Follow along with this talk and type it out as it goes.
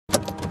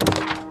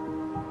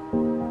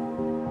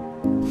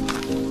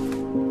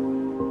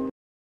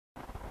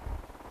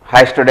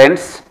Hi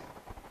students,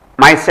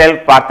 myself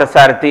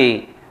Parthasarathi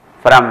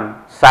from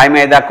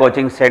SAIMEDHA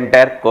Coaching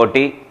Center,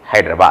 Koti,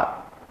 Hyderabad.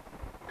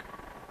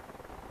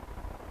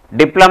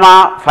 Diploma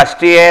first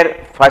year,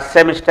 first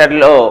semester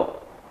lo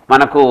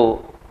manaku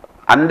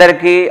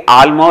andariki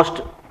almost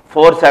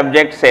 4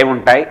 subjects same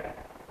untayi.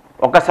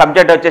 Oka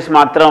subject vachesi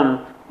matram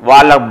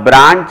వాళ్ళ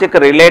branch కి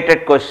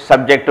related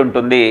subject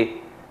ఉంటుంది.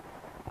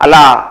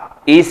 అలా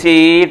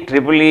ECE,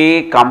 triple E,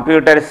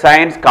 computer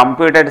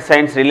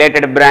science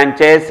related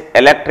branches,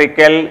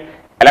 electrical,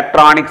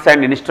 electronics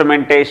and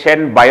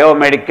instrumentation,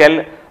 biomedical,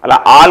 అలా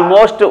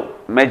almost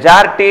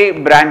majority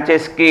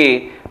బ్రాంచెస్కి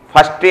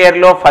first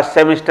ఇయర్లో first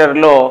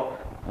సెమిస్టర్లో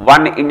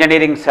one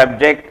engineering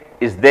subject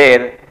is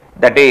there,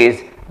 that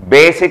is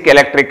basic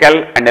electrical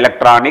and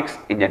electronics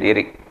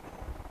engineering.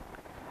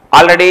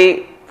 Already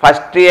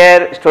first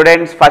year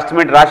students first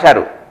mid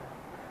రాశారు.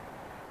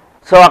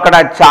 So అక్కడ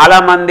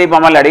చాలామంది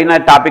మమ్మల్ని అడిగిన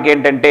topic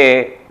ఏంటంటే,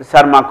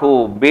 sir మాకు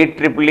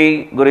BEEE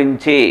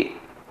గురించి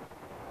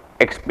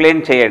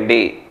ఎక్స్ప్లెయిన్ చేయండి,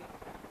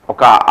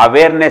 ఒక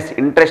అవేర్నెస్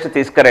ఇంట్రెస్ట్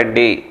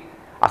తీసుకురండి,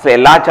 అసలు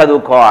ఎలా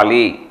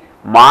చదువుకోవాలి,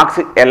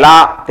 మార్క్స్ ఎలా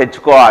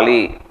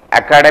తెచ్చుకోవాలి,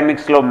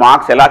 అకాడమిక్స్లో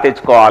మార్క్స్ ఎలా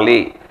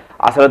తెచ్చుకోవాలి,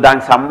 అసలు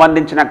దానికి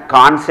సంబంధించిన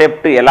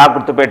కాన్సెప్ట్ ఎలా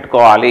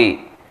గుర్తుపెట్టుకోవాలి.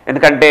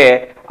 ఎందుకంటే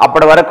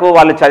అప్పటి వరకు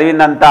వాళ్ళు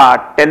చదివిందంతా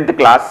 10th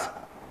క్లాస్.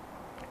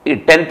 ఈ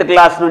 10th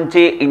క్లాస్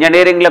నుంచి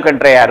ఇంజనీరింగ్లోకి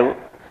ఎంటర్ అయ్యారు.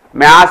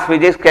 మ్యాథ్స్,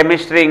 ఫిజిక్స్,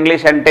 కెమిస్ట్రీ,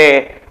 ఇంగ్లీష్ అంటే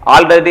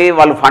ఆల్రెడీ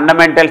వాళ్ళు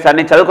ఫండమెంటల్స్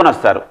అన్నీ చదువుకొని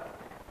వస్తారు.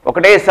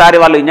 ఒకటేసారి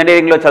వాళ్ళు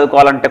ఇంజనీరింగ్లో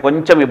చదువుకోవాలంటే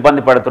కొంచెం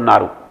ఇబ్బంది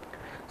పడుతున్నారు.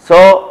 సో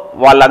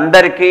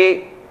వాళ్ళందరికీ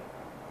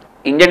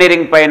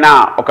ఇంజనీరింగ్ పైన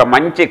ఒక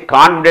మంచి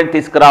కాన్ఫిడెన్స్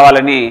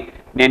తీసుకురావాలని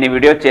నేను ఈ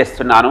వీడియో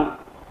చేస్తున్నాను.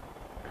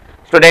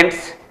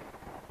 స్టూడెంట్స్,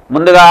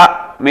 ముందుగా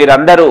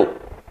మీరందరూ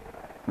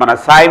మన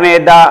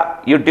సాయిమేధ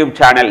యూట్యూబ్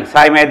ఛానల్,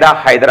 సాయిమేధ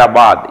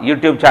హైదరాబాద్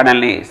యూట్యూబ్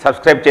ఛానల్ని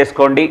సబ్స్క్రైబ్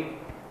చేసుకోండి.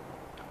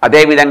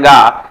 అదేవిధంగా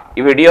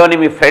ఈ వీడియోని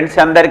మీ ఫ్రెండ్స్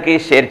అందరికీ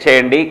షేర్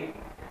చేయండి.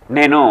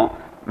 నేను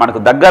మనకు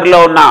దగ్గరలో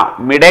ఉన్న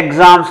మిడ్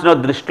ఎగ్జామ్స్ను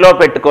దృష్టిలో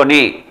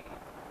పెట్టుకొని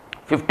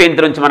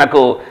 15th నుంచి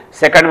మనకు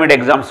సెకండ్ మిడ్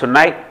ఎగ్జామ్స్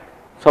ఉన్నాయి.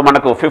 సో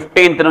మనకు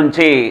 15th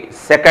నుంచి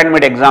సెకండ్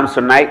మిడ్ ఎగ్జామ్స్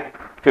ఉన్నాయి.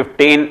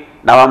 15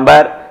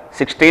 November,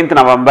 16th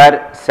November,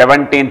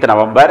 17th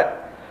November.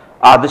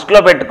 ఆ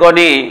దృష్టిలో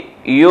పెట్టుకొని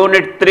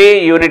యూనిట్ 3,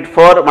 యూనిట్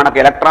 4 మనకు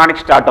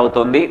ఎలక్ట్రానిక్స్ స్టార్ట్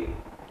అవుతుంది.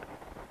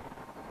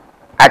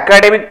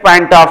 అకాడమిక్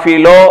పాయింట్ ఆఫ్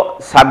వ్యూలో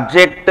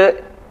సబ్జెక్ట్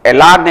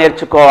ఎలా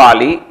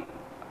నేర్చుకోవాలి,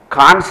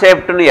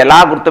 కాన్సెప్ట్ని ఎలా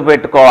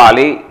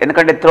గుర్తుపెట్టుకోవాలి.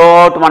 ఎందుకంటే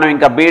త్రూఅవుట్ మనం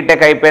ఇంకా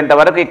బీటెక్ అయిపోయేంత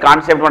వరకు ఈ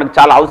కాన్సెప్ట్ మనకు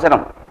చాలా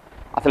అవసరం.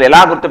 అసలు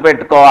ఎలా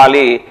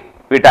గుర్తుపెట్టుకోవాలి,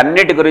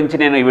 వీటన్నిటి గురించి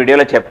నేను ఈ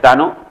వీడియోలో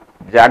చెప్తాను.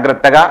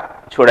 జాగ్రత్తగా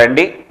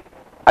చూడండి.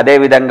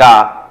 అదేవిధంగా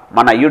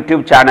మన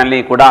యూట్యూబ్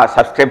ఛానల్ని కూడా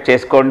సబ్స్క్రైబ్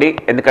చేసుకోండి.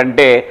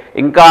 ఎందుకంటే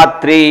ఇంకా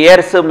 3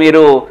 years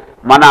మీరు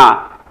మన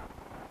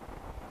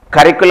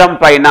కరికులం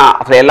పైన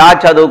అసలు ఎలా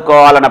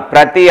చదువుకోవాలన్న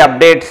ప్రతి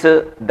అప్డేట్స్,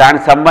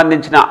 దానికి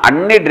సంబంధించిన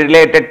అన్ని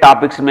రిలేటెడ్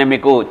టాపిక్స్ మేము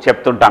మీకు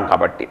చెప్తుంటాం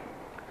కాబట్టి.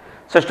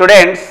 సో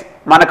స్టూడెంట్స్,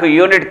 మనకు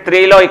యూనిట్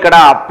 3లో ఇక్కడ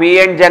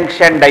పిఎన్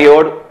జంక్షన్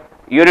డయోడ్,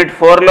 యూనిట్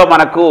 4లో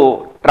మనకు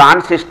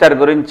ట్రాన్సిస్టర్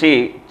గురించి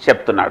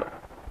చెప్తున్నాడు.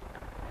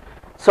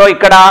 సో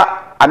ఇక్కడ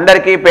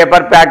అందరికీ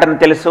పేపర్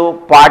ప్యాటర్న్ తెలుసు.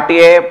 Part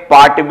A,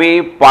 part B,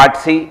 part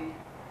C.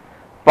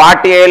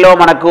 Part ఏలో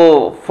మనకు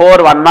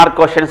 4 1 mark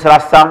క్వశ్చన్స్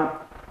రాస్తాం.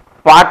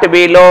 పార్ట్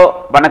బిలో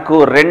మనకు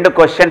 2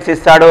 క్వశ్చన్స్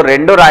ఇస్తాడు,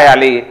 2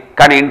 రాయాలి,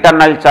 కానీ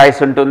ఇంటర్నల్ చాయిస్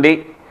ఉంటుంది.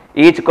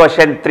 ఈచ్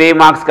క్వశ్చన్ 3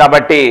 marks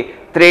కాబట్టి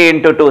 3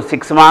 × 2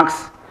 6 marks.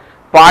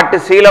 పార్ట్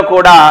సిలో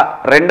కూడా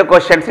 2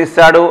 క్వశ్చన్స్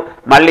ఇస్తాడు,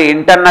 మళ్ళీ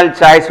ఇంటర్నల్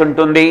చాయిస్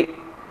ఉంటుంది.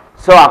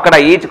 సో అక్కడ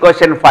ఈచ్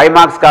క్వశ్చన్ 5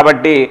 marks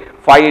కాబట్టి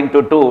 5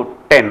 × 2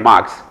 10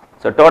 marks.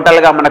 సో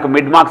టోటల్గా మనకు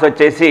మిడ్ మార్క్స్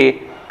వచ్చేసి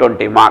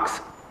 20 marks.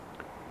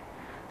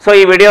 సో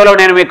ఈ వీడియోలో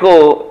నేను మీకు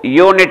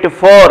యూనిట్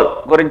 4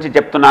 గురించి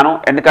చెప్తున్నాను.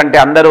 ఎందుకంటే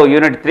అందరూ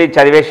యూనిట్ 3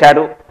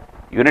 చదివేశారు.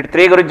 యూనిట్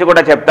 3 గురించి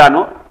కూడా చెప్తాను,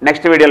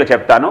 నెక్స్ట్ వీడియోలో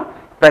చెప్తాను.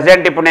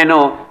 ప్రజెంట్ ఇప్పుడు నేను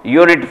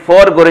యూనిట్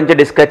 4 గురించి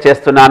డిస్కస్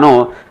చేస్తున్నాను.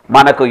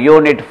 మనకు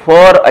యూనిట్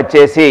 4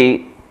 వచ్చేసి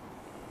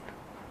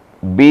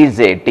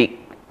బీజేటీ.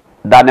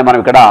 దాన్ని మనం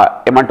ఇక్కడ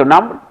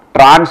ఏమంటున్నాం,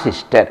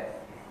 ట్రాన్సిస్టర్.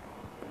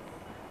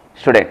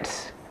 స్టూడెంట్స్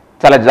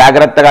చాలా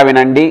జాగ్రత్తగా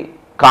వినండి.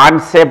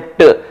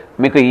 కాన్సెప్ట్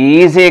మీకు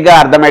ఈజీగా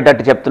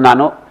అర్థమయ్యేటట్టు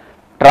చెప్తున్నాను.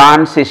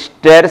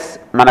 ట్రాన్సిస్టర్స్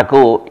మనకు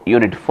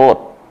యూనిట్ 4.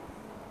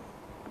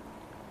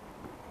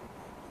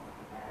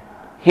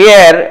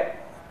 హియర్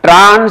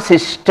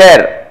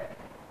ట్రాన్సిస్టర్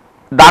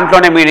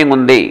దాంట్లోనే మీనింగ్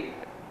ఉంది.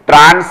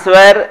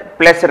 Transfer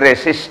plus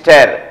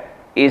resistor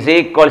is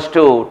equals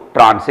to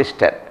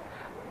transistor.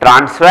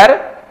 Transfer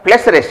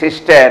plus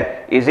resistor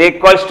is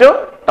equals to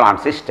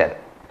transistor.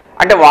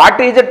 అంటే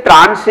వాట్ ఈజ్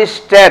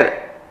ట్రాన్సిస్టర్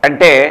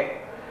అంటే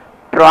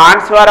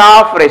transfer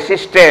of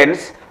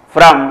resistance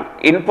from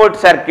input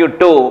circuit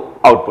to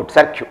output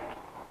circuit.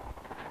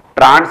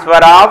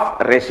 Transfer of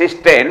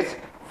resistance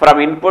from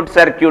input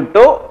circuit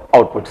to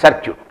output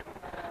circuit.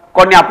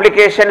 కొన్ని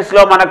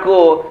అప్లికేషన్స్లో మనకు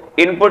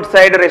input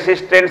side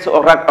resistance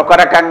ఒక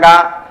రకంగా,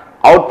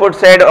 output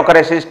side ఒక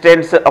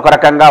resistance ఒక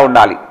రకంగా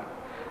ఉండాలి.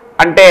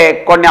 అంటే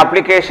కొన్ని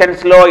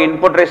అప్లికేషన్స్లో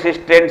ఇన్పుట్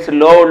రెసిస్టెన్స్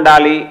లో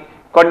ఉండాలి,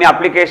 కొన్ని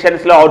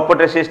అప్లికేషన్స్లో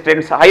అవుట్పుట్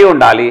రెసిస్టెన్స్ హై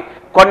ఉండాలి,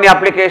 కొన్ని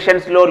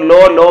అప్లికేషన్స్లో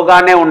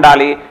లోగానే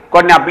ఉండాలి,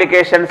 కొన్ని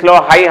అప్లికేషన్స్లో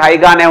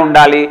హైగానే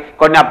ఉండాలి,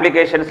 కొన్ని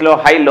అప్లికేషన్స్లో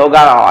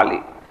లోగా కావాలి.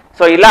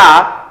 సో ఇలా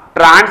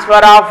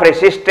transfer of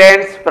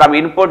resistance from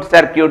input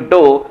circuit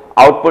to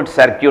output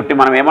సర్క్యూట్ని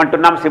మనం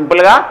ఏమంటున్నాం,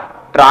 సింపుల్గా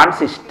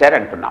ట్రాన్సిస్టర్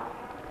అంటున్నాం.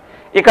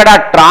 ఇక్కడ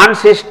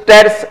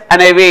ట్రాన్సిస్టర్స్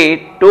అనేవి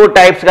 2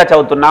 టైప్స్గా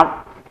చదువుతున్నాం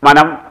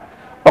మనం.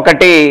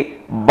 ఒకటి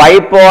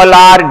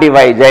bipolar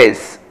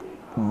devices.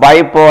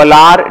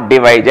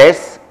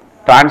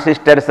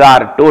 Transistors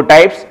are 2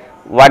 types.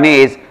 One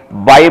is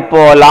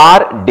bipolar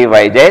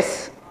devices.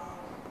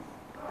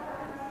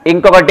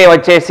 ఇంకొకటి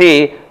వచ్చేసి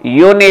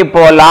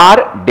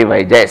unipolar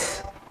devices.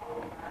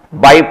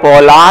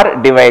 Bipolar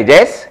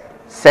devices,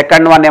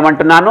 second one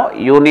ఏమంటున్నాను,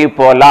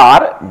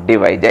 unipolar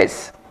devices.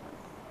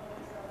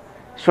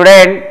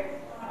 Student,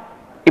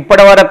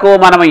 ఇప్పటి వరకు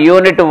మనం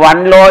యూనిట్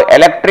 1లో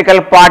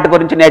ఎలక్ట్రికల్ పార్ట్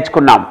గురించి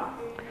నేర్చుకున్నాం.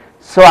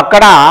 సో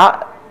అక్కడ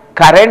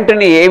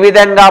కరెంటుని ఏ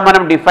విధంగా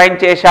మనం డిఫైన్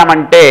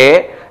చేశామంటే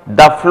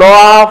the flow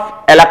of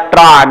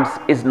electrons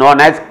is known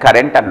as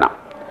current అన్నాం.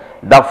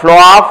 The flow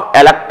of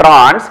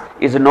electrons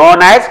is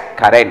known as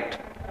current.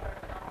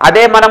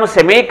 అదే మనం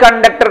సెమీ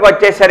కండక్టర్కి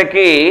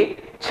వచ్చేసరికి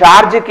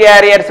ఛార్జ్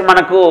క్యారియర్స్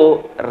మనకు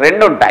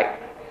 2 ఉంటాయి.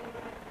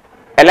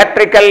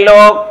 ఎలక్ట్రికల్లో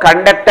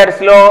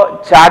కండక్టర్స్లో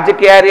charge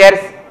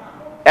carriers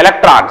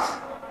electrons.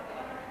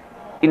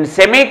 In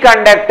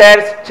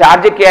semiconductors,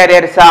 charge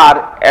carriers are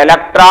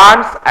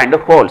electrons and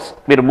holes.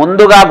 మీరు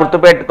ముందుగా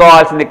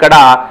గుర్తుపెట్టుకోవాల్సింది ఇక్కడ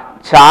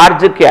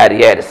చార్జ్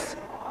క్యారియర్స్.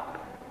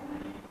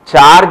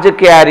 చార్జ్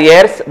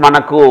క్యారియర్స్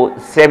మనకు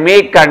సెమీ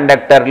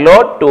కండక్టర్లో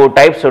 2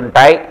 టైప్స్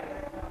ఉంటాయి.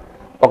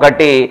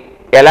 ఒకటి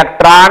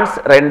ఎలక్ట్రాన్స్,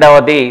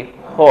 రెండవది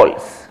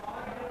హోల్స్.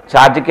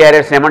 చార్జ్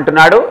క్యారియర్స్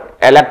ఏమంటున్నాడు,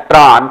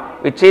 electron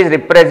which is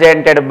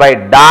represented by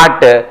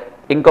dot,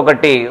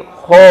 ఇంకొకటి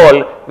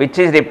whole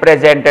which is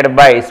represented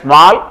by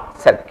small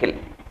circle.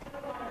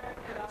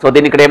 So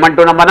దీన్ని ఇక్కడ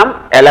ఏమంటున్నాం మనం,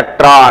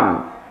 ఎలక్ట్రాన్.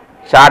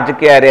 ఛార్జ్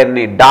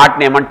క్యారియర్ని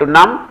డాట్ని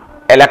ఏమంటున్నాం,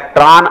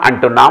 ఎలక్ట్రాన్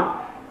అంటున్నాం.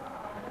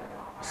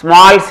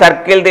 స్మాల్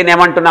సర్కిల్ దీన్ని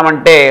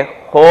ఏమంటున్నామంటే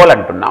హోల్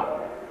అంటున్నాం.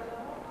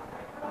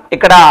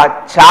 ఇక్కడ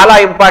చాలా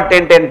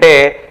ఇంపార్టెంట్ అంటే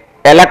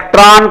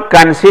ఎలక్ట్రాన్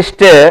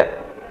కన్సిస్ట్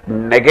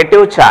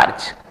నెగటివ్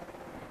ఛార్జ్.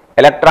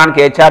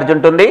 ఎలక్ట్రాన్కి ఏ ఛార్జ్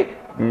ఉంటుంది,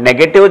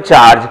 negative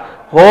charge.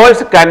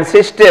 Holes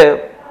consist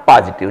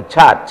positive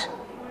charge.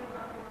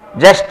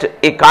 Just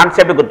ఈ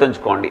కాన్సెప్ట్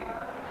గుర్తుంచుకోండి.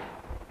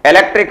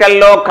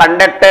 ఎలక్ట్రికల్లో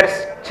conductors,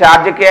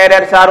 charge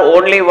carriers are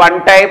only 1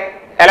 type,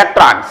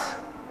 electrons.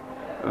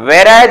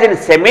 Whereas in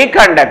semi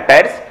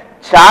conductors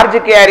charge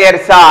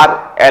carriers are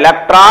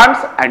electrons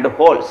and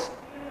holes.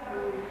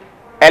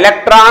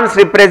 Electrons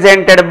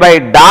represented by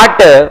dot,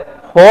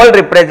 hole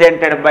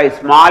represented by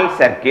small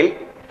circle.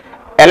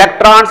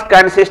 Electrons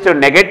consist of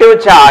negative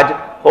charge,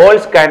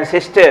 holes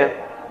consist of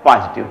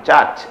positive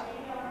charge.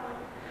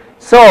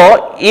 So,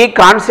 ఈ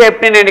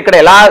concept ని నేను ఇక్కడ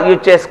ఎలా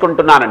use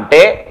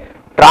చేసుకుంటున్నానంటే,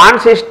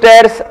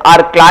 transistors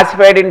are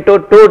classified into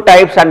 2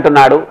 types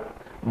అంటున్నాడు.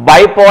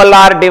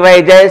 Bipolar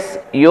devices,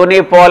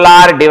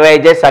 unipolar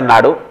devices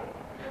అన్నాడు.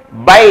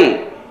 By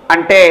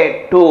అంటే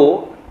 2,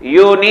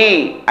 యూని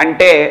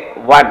అంటే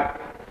 1.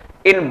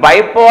 In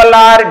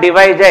bipolar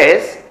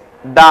devices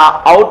the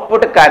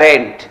output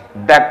current,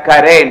 the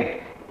current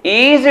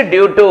is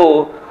due to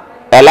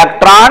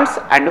electrons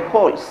and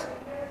holes.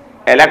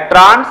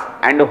 Electrons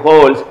and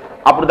holes,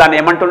 అప్పుడు దాన్ని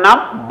ఏమంటున్నాం,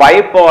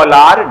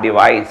 bipolar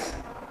device.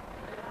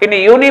 In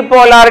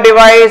unipolar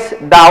device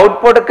the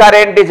output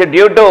current is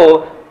due to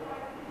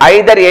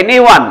either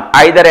anyone,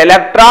 either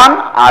electron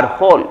are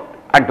whole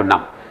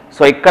అంటున్నాం.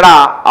 So ఇక్కడ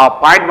ఆ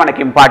point మనకి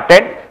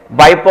important.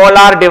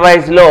 Bipolar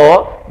device లో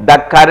the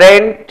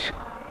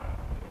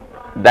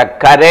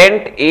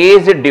current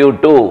is due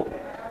to,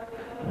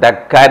 the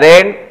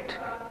current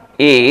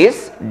is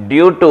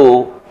due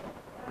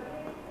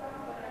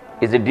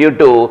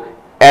to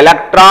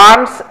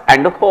electrons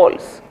and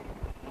holes.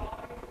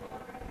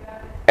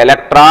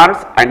 Electrons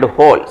and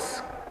holes.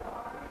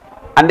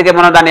 అందుకే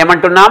మనం దాన్ని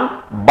ఏమంటున్నాం,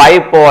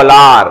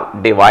 bipolar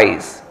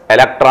device.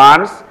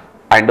 Electrons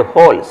and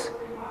holes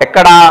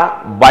ఎక్కడ,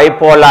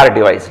 బైపోలార్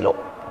డివైస్ లో.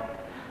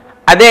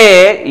 అదే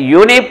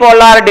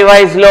యూనిపోలార్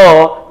డివైస్ లో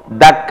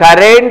the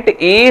current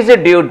is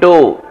due to,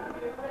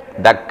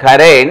 the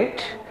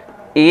current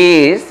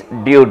is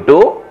due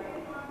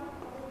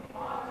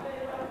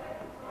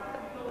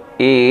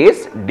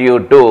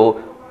to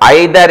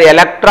either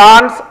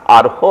electrons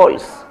or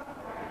holes.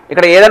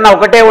 ఇక్కడ ఏదన్నా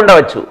ఒకటే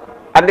ఉండవచ్చు,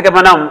 అందుకే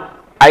మనం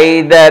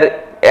either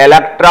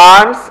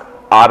electrons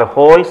or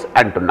holes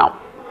అంటున్నాం.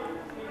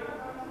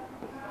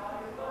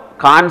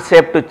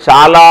 కాన్సెప్ట్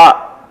చాలా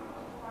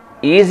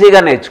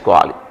ఈజీగా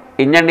నేర్చుకోవాలి.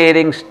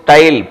 Engineering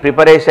style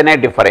ప్రిపరేషనే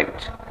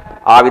different.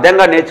 ఆ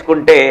విధంగా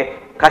నేర్చుకుంటే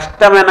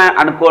కష్టమైన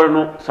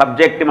అనుకోను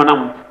సబ్జెక్ట్ మనం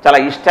చాలా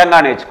ఇష్టంగా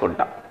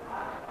నేర్చుకుంటాం.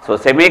 సో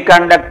సెమీ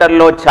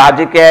కండక్టర్లో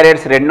ఛార్జ్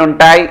క్యారియర్స్ 2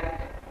 ఉంటాయి,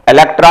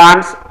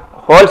 ఎలక్ట్రాన్స్,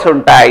 హోల్స్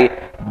ఉంటాయి.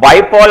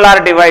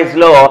 Bipolar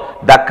డివైస్లో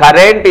the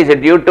current is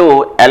due to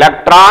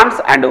electrons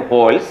and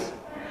holes.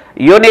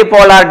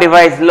 Unipolar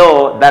డివైస్లో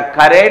the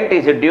current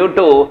is due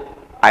to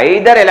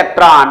either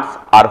electrons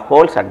are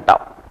holes అంటాం.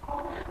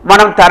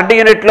 మనం థర్డ్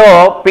యూనిట్లో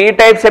పీ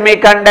టైప్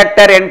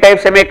సెమీకండక్టర్, ఎన్ టైప్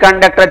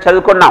సెమీకండక్టర్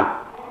చదువుకున్నాం.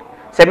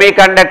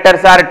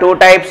 Semiconductors are 2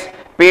 types,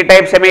 P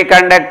type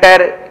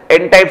semiconductor,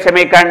 N type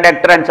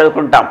semiconductor అని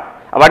చదువుకుంటాం.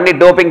 అవన్నీ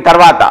doping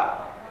తర్వాత.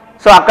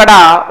 So అక్కడ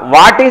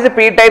what is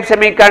P type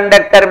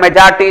semiconductor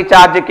majority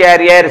charge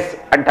carriers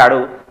అంటాడు,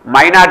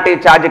 మైనారిటీ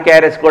ఛార్జ్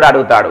క్యారియర్స్ కూడా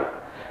అడుగుతాడు.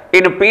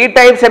 In P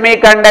type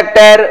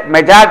semiconductor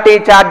majority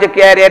charge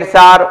carriers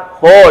are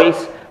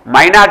holes,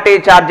 minority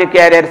charge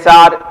carriers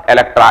are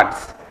electrons.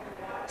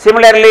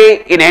 Similarly,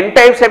 in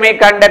n-type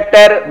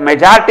semiconductor,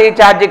 majority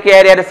charge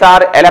carriers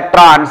are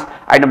electrons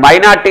and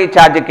minority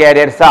charge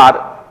carriers are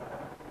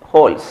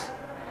holes.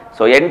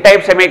 So,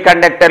 n-type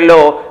semiconductor lo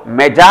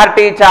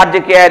majority charge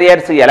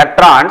carriers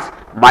electrons,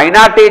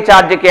 minority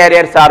charge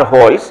carriers are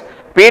holes.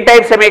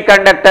 P-type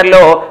semiconductor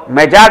lo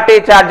majority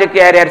charge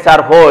carriers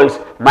are holes,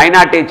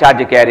 minority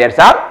charge carriers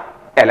are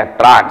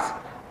electrons.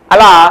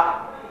 Ala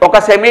ఒక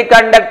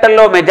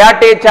సెమీకండక్టర్లో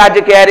majority charge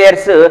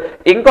carriers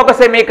ఇంకొక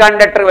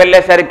semiconductor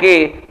వెళ్ళేసరికి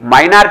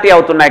minority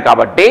అవుతున్నాయి.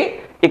 కాబట్టి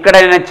ఇక్కడ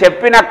నేను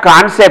చెప్పిన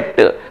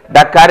concept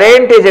the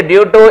current is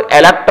due to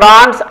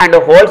electrons and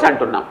holes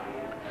అంటున్నాం.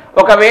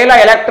 ఒకవేళ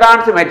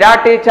ఎలక్ట్రాన్స్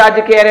మెజారిటీ ఛార్జ్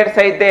క్యారియర్స్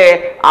అయితే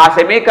ఆ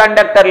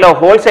సెమీకండక్టర్లో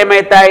హోల్స్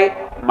ఏమవుతాయి?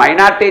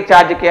 Minority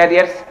charge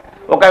carriers.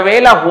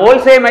 ఒకవేళ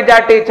హోల్సే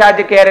మెజారిటీ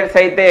ఛార్జ్ క్యారియర్స్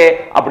అయితే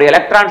అప్పుడు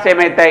ఎలక్ట్రాన్స్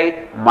ఏమవుతాయి?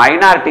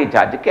 Minority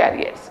charge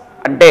carriers.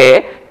 అంటే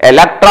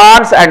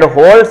ఎలక్ట్రాన్స్ అండ్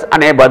హోల్స్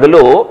అనే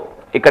బదులు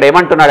ఇక్కడ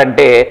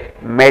ఏమంటున్నాడంటే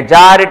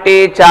majority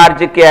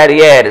charge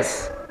carriers,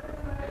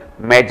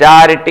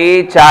 majority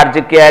charge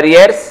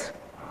carriers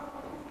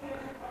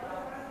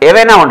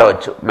ఏవైనా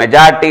ఉండవచ్చు,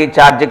 majority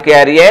charge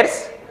carriers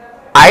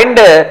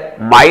and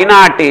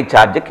minority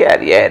charge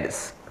carriers,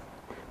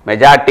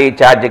 majority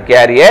charge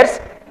carriers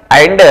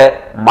and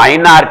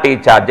minority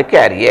charge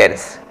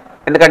carriers.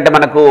 ఎందుకంటే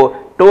మనకు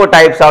 2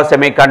 టైప్స్ ఆఫ్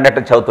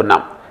సెమీకండక్టర్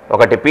చదువుతున్నాం.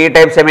 ఒకటి పీ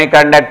టైప్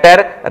సెమీకండక్టర్,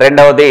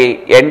 రెండవది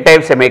ఎన్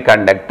టైప్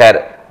సెమీకండక్టర్.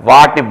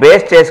 వాటిని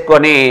బేస్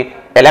చేసుకొని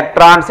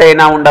ఎలక్ట్రాన్స్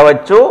అయినా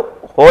ఉండవచ్చు,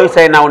 హోల్స్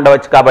అయినా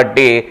ఉండవచ్చు.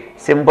 కాబట్టి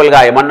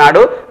సింపుల్గా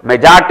ఏమన్నాడు?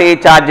 Majority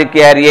charge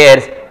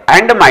carriers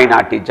and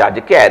minority charge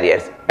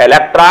carriers,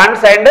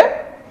 electrons and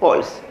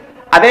holes.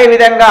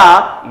 అదేవిధంగా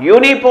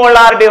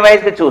యూనిపోలార్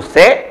డివైస్కి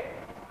చూస్తే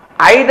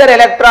ఐదర్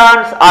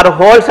ఎలక్ట్రాన్స్ ఆర్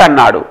హోల్స్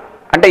అన్నాడు.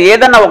 అంటే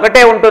ఏదన్నా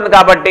ఒకటే ఉంటుంది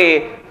కాబట్టి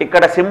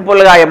ఇక్కడ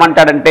సింపుల్గా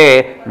ఏమంటాడంటే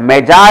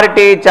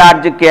majority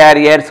charge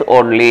carriers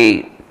only,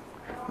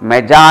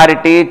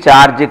 majority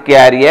charge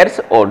carriers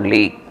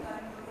only.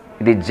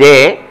 ఇది జే,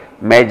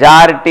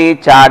 majority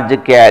charge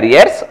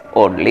carriers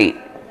only.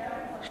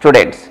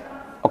 Students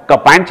ఒక్క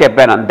పాయింట్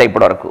చెప్పాను అంతే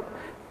ఇప్పటివరకు.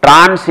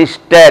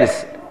 Transistors,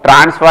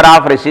 transfer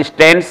of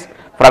resistance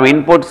from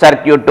input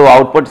circuit to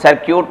output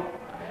circuit.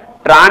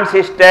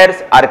 Transistors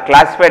are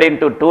classified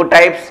into 2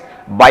 types,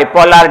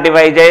 bipolar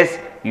devices,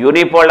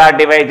 unipolar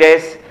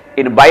devices.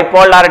 In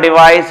bipolar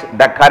device,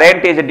 the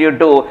current is due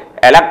to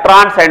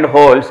electrons and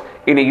holes.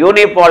 In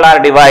unipolar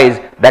device,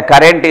 the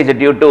current is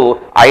due to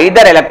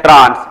either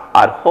electrons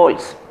or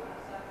holes.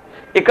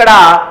 ikkada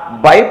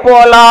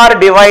bipolar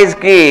device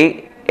ki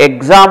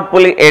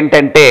example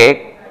entante,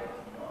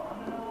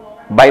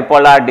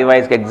 bipolar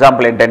device ki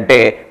example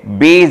entante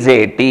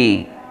BJT.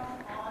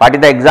 What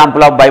is the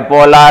example of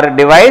bipolar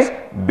device?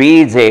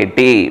 BJT,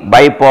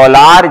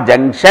 bipolar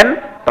junction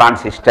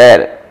transistor.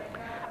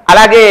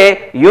 అలాగే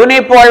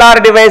unipolar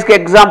device కి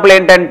example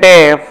ఏంటంటే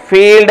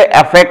field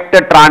effect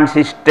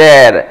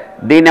transistor.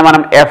 దీన్ని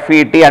మనం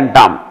FET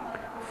అంటాం,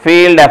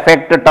 field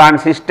effect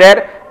transistor.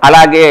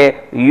 అలాగే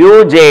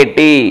UJT,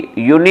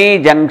 uni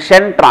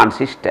junction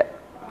transistor,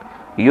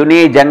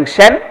 uni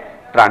junction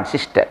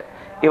transistor.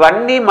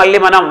 ఇవన్నీ మళ్ళీ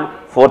మనం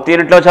 4th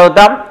యూనిట్లో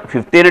చదువుతాం,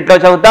 5th యూనిట్లో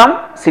చదువుతాం,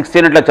 6th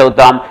యూనిట్లో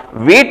చదువుతాం.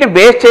 వీటిని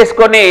బేస్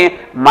చేసుకొని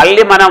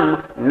మళ్ళీ మనం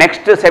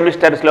నెక్స్ట్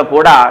సెమిస్టర్స్లో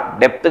కూడా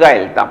డెప్త్గా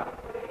వెళ్తాం.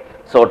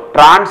 సో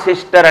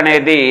ట్రాన్సిస్టర్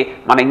అనేది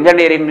మన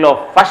ఇంజనీరింగ్లో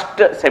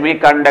first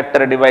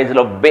semiconductor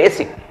డివైస్లో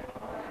basic,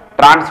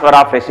 transfer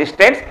of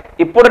resistance.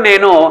 ఇప్పుడు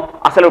నేను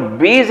అసలు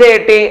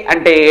BJT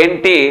అంటే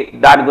ఏంటి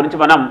దాని గురించి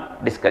మనం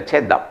డిస్కస్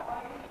చేద్దాం.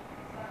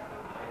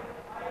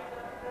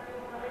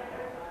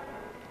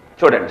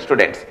 చూడండి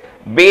students,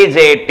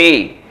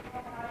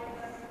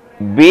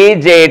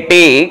 BJT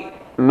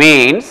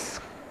means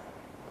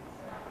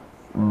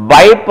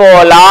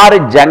bipolar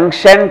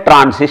junction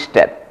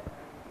transistor.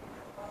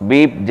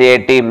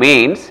 BJT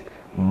means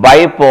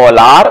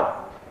bipolar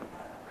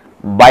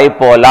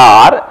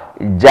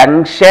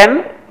junction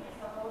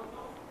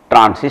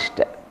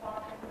transistor,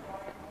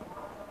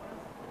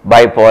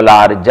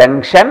 bipolar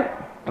junction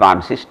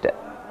transistor.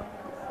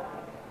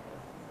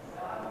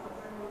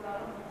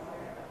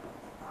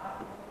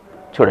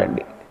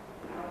 చూడండి,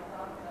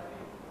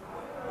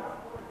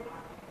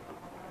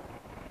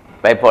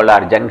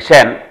 బైపోలార్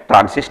జంక్షన్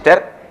ట్రాన్సిస్టర్.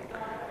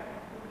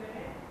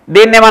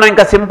 దీన్ని మనం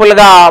ఇంకా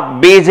సింపుల్గా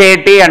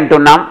BJT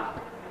అంటున్నాం.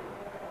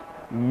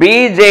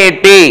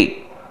 BJT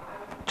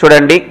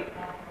చూడండి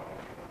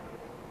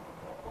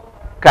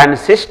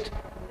కన్సిస్ట్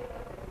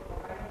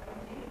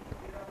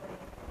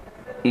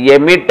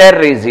ఎమిటర్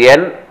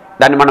రీజియన్,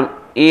 దాన్ని మనం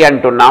E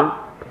అంటున్నాం.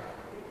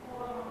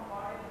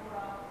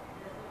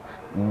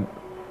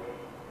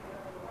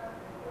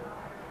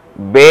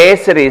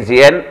 బేస్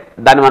రీజియన్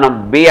దాన్ని మనం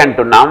బి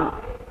అంటున్నాం,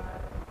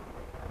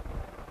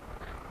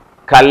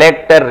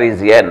 కలెక్టర్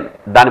రీజియన్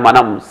దాన్ని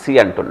మనం సి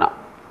అంటున్నాం.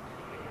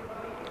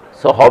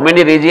 So how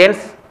many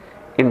regions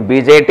in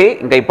BJT?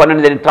 ఇంకా ఇప్పటి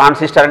నుండి దీన్ని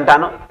ట్రాన్సిస్టర్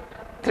అంటాను.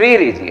 3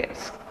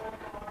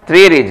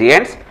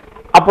 రీజియన్స్.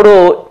 అప్పుడు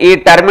ఈ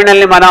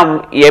టెర్మినల్ని మనం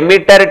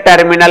ఎమిటర్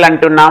టెర్మినల్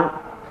అంటున్నాం.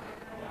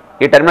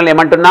 ఈ టెర్మినల్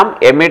ఏమంటున్నాం?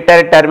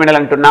 ఎమిటర్ టెర్మినల్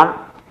అంటున్నాం.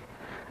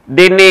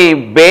 దీన్ని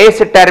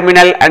బేస్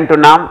టెర్మినల్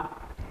అంటున్నాం.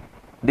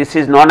 This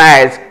is known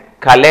as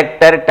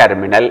collector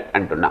terminal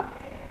అంటున్నాం.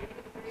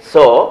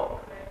 So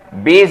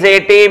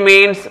BJT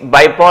means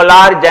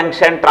bipolar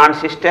junction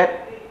transistor.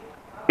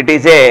 It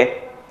is a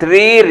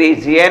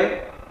 3-region,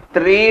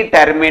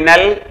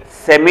 3-terminal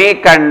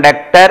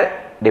semiconductor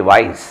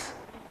device.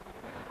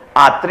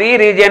 ఆ 3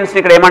 regions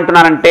ఇక్కడ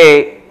ఏమంటున్నారంటే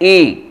ఈ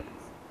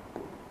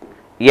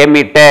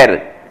ఎమిటర్,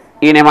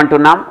 ఈయన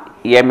ఏమంటున్నాం?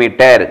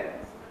 Emitter.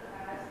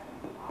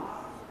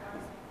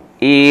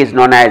 E is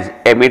known as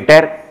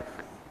emitter,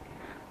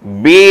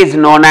 B is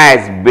known as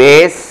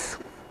base,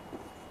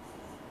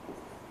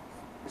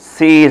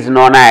 C is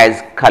known as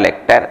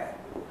collector.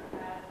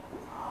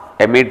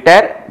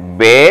 Emitter,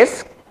 base,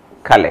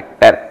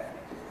 collector.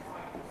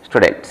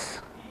 Students,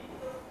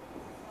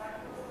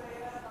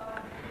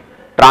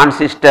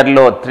 transistor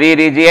lo 3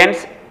 regions: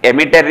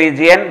 emitter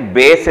region,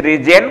 base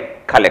region,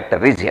 collector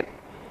region,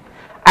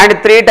 and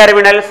 3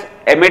 terminals: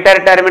 emitter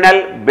terminal,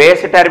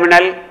 base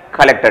terminal,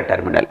 collector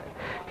terminal.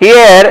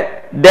 Here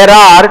there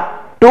are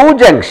 2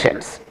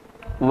 junctions.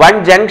 One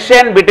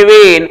junction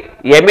between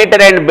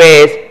emitter and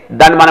base,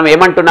 దాన్ని మనం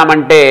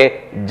ఏమంటున్నామంటే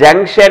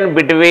junction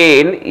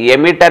between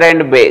emitter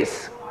and base.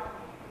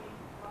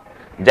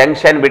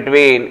 Junction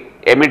between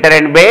emitter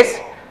and base.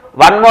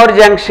 One more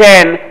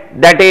junction,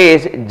 that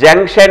is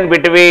junction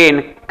between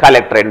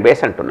collector and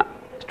base అంటున్నాం.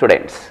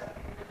 Students,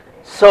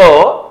 so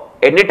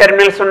ఎన్ని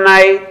terminals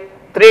ఉన్నాయి?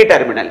 3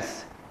 terminals: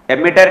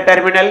 emitter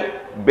terminal,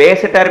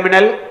 base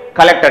terminal,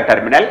 collector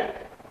terminal.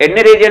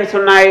 ఎన్ని regions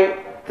ఉన్నాయి?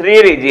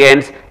 3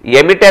 regions: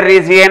 emitter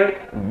region,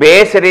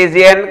 base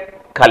region,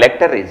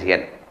 collector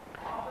region.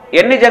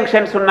 ఎన్ని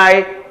junctions ఉన్నాయి?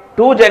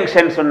 2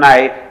 junctions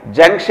ఉన్నాయి.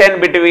 Junction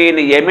between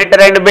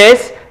emitter and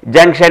base,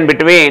 junction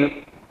between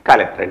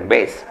collector and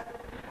base.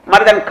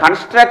 మరి దాని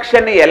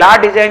కన్స్ట్రక్షన్ ఎలా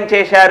డిజైన్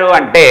చేశారు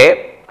అంటే,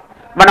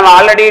 మనం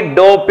ఆల్రెడీ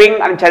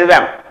డోపింగ్ అని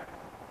చదివాం.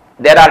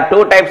 There are 2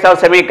 types of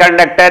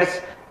semiconductors: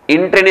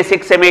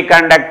 intrinsic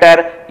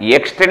semiconductor,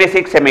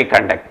 extrinsic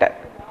semiconductor.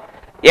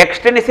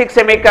 Extrinsic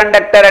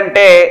semiconductor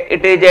అంటే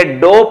it is a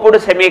doped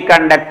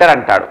semiconductor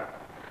అంటాడు.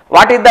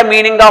 What is the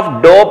meaning of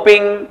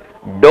doping?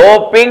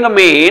 Doping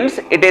means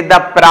it is the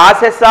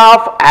process of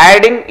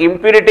adding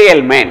impurity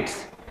elements.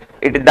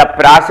 It is the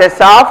process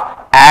of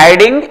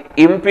adding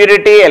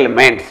impurity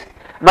elements.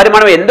 మరి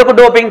మనం ఎందుకు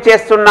doping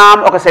చేస్తున్నాం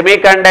ఒక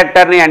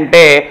సెమీకండక్టర్ని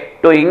అంటే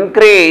to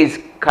increase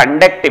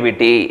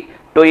conductivity,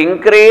 to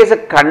increase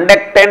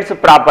conductance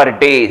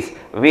properties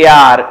we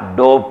are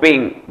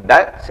doping the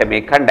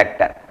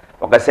semiconductor.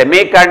 ఒక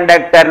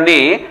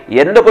సెమీకండక్టర్ని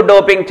ఎందుకు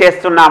doping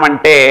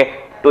చేస్తున్నామంటే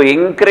to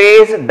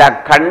increase the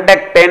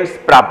conductance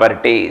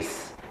properties,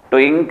 to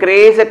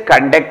increase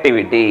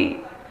conductivity.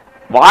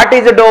 What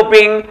is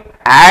doping?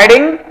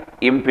 Adding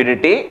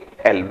impurity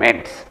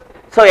elements.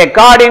 So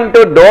according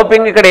to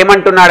doping ఇక్కడ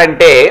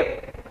ఏమంటున్నాడంటే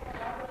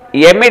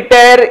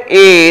emitter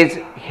is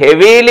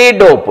heavily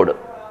doped.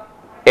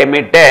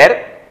 Emitter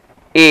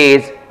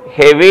is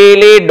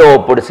heavily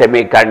doped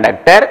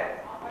semiconductor.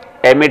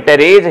 Emitter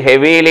is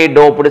heavily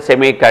doped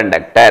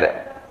semiconductor.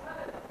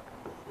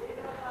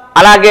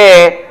 అలాగే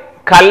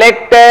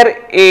collector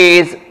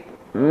is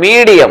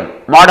medium,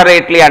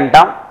 moderately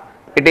antam.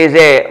 It is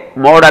a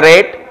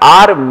moderate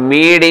or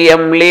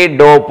mediumly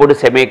doped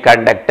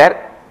semiconductor.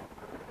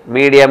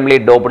 Mediumly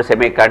doped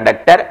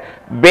semiconductor.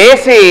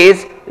 Base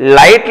is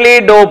lightly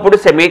doped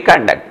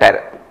semiconductor.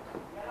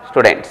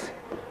 Students,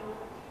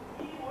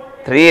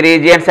 3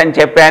 regions అని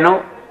చెప్పాను,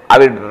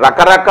 అవి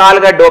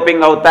రకరకాలుగా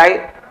doping అవుతాయి.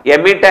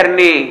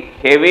 ఎమిటర్ని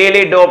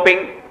heavily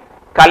doping,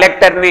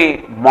 కలెక్టర్ని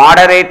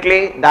moderately,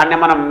 దాన్ని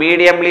మనం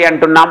మీడియంలీ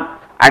అంటున్నాం,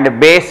 అండ్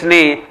బేస్ని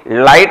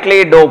లైట్లీ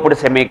డోప్డ్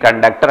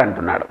సెమీకండక్టర్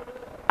అంటున్నాడు.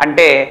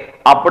 అంటే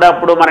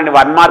అప్పుడప్పుడు మనని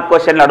 1 మార్క్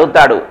క్వశ్చన్లు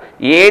అడుగుతాడు,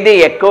 ఏది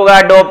ఎక్కువగా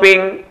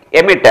డోపింగ్?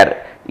 ఎమిటర్.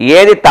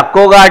 ఏది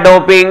తక్కువగా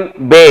డోపింగ్?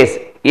 బేస్.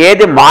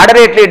 ఏది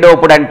మోడరేట్లీ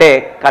డోప్డ్ అంటే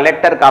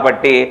కలెక్టర్.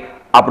 కాబట్టి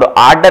అప్పుడు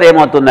ఆర్డర్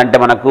ఏమవుతుందంటే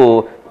మనకు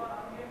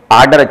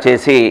ఆర్డర్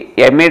వచ్చేసి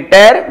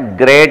emitter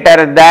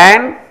greater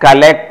than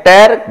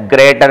collector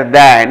greater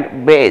than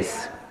base.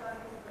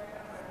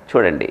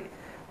 చూడండి,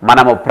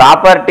 మనము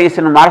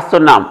ప్రాపర్టీస్ని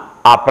మారుస్తున్నాం.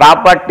 ఆ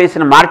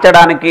ప్రాపర్టీస్ని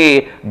మార్చడానికి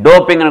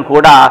డోపింగ్ను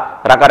కూడా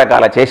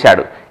రకరకాల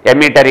చేశాడు.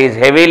 Emitter is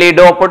heavily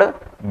doped,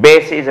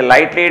 base is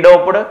lightly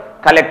doped,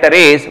 collector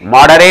is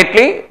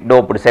moderately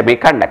doped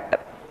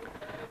semiconductor.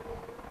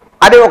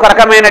 అది ఒక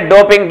రకమైన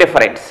డోపింగ్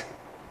డిఫరెన్స్.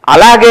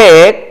 అలాగే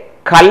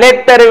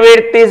collector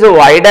width is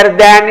wider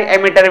than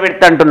emitter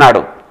width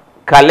అంటున్నాడు.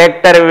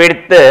 Collector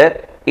width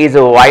is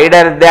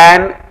wider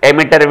than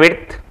emitter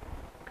width,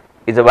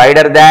 is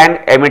wider than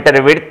emitter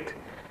width.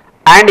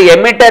 and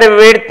emitter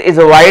width is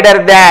wider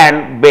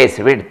than base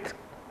width.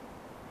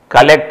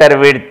 Collector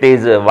width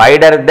is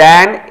wider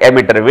than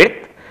emitter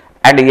width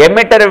and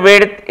emitter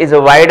width is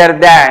wider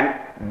than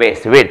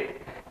base width.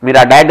 మీరు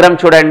ఆ diagram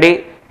చూడండి.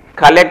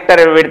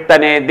 Collector width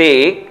అనేది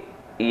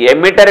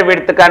emitter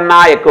width కన్నా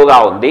ఎక్కువగా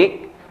ఉంది,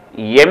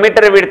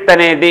 emitter width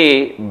అనేది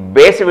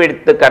base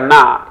width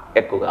కన్నా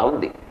ఎక్కువగా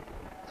ఉంది.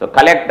 So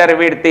collector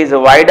width is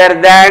wider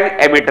than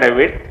emitter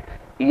width,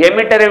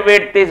 emitter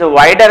width is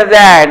wider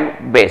than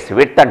base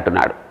width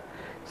అంటున్నాడు.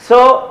 సో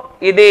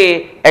ఇది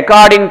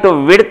according to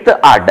width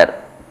order,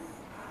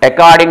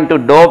 according to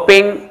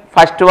doping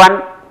first one,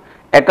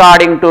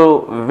 according to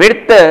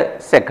width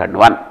second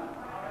one.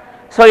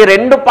 So ఈ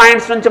రెండు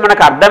points నుంచి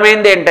మనకు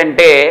అర్థమైంది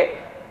ఏంటంటే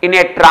in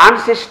a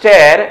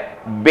transistor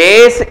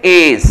base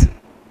is,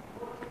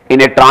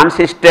 in a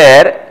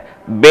transistor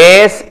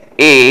base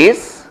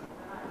is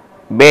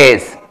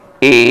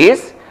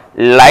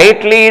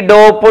lightly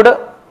doped,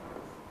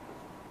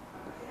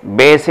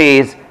 base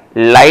is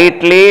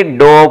lightly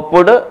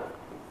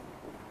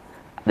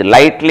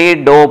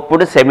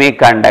doped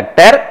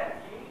semiconductor,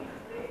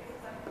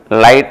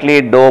 lightly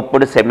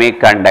doped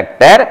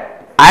semiconductor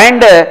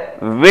and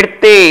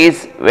width is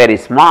very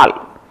small,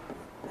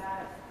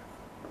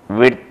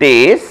 width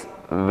is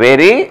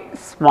very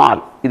small.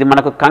 ఇది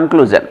మనకు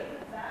conclusion.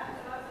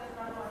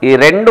 ఈ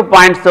రెండు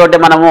points తోటి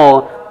మనము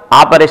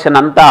operation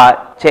అంతా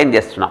change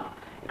చేస్తున్నాం.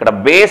 ఇక్కడ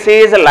base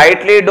is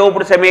lightly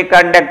doped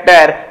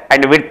semiconductor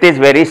and width is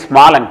very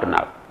small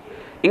అంటున్నారు.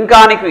 ఇంకా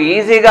నీకు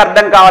ఈజీగా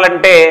అర్థం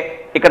కావాలంటే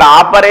ఇక్కడ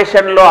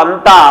ఆపరేషన్లో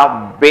అంతా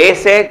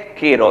బేసే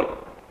కీ రోల్.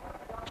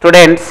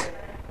 స్టూడెంట్స్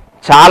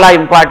చాలా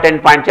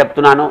ఇంపార్టెంట్ పాయింట్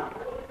చెప్తున్నాను.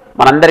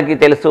 మనందరికీ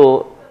తెలుసు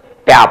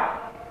ట్యాప్,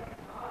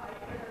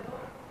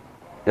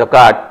 ఇది ఒక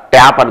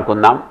ట్యాప్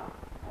అనుకుందాం.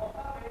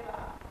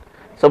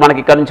 సో మనకి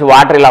ఇక్కడ నుంచి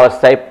వాటర్ ఇలా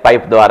వస్తాయి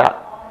పైప్ ద్వారా.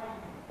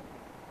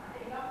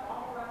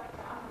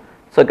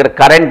 సో ఇక్కడ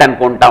కరెంట్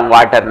అనుకుంటాం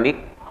వాటర్ని.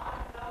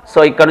 సో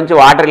ఇక్కడ నుంచి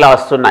వాటర్ ఇలా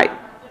వస్తున్నాయి,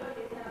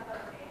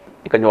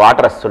 ఇక్కడ నుంచి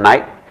వాటర్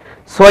వస్తున్నాయి.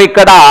 సో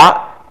ఇక్కడ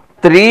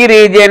 3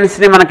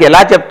 రీజియన్స్ని మనకి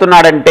ఎలా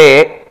చెప్తున్నాడంటే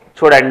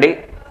చూడండి,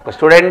 ఒక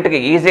స్టూడెంట్కి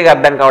ఈజీగా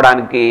అర్థం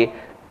కావడానికి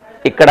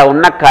ఇక్కడ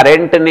ఉన్న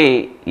కరెంట్ని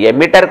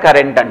ఎమిటర్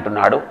కరెంట్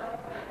అంటున్నాడు,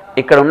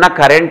 ఇక్కడ ఉన్న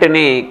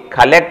కరెంట్ని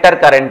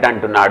కలెక్టర్ కరెంట్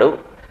అంటున్నాడు.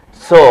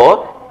 సో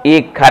ఈ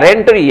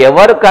కరెంటుని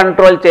ఎవరు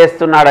కంట్రోల్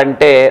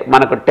చేస్తున్నాడంటే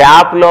మనకు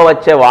ట్యాప్లో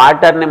వచ్చే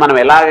వాటర్ని మనం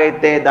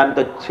ఎలాగైతే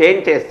దాంతో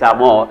చేంజ్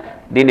చేస్తామో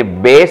దీన్ని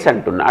బేస్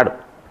అంటున్నాడు.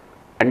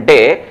 అంటే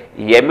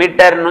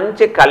ఎమిటర్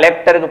నుంచి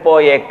కలెక్టర్కి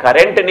పోయే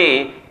కరెంటుని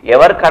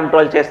ఎవరు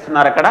కంట్రోల్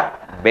చేస్తున్నారు అక్కడ?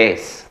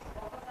 బేస్.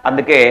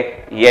 అందుకే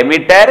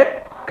ఎమిటర్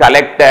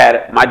కలెక్టర్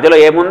మధ్యలో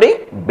ఏముంది?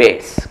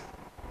 బేస్.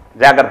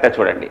 జాగ్రత్త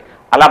చూడండి.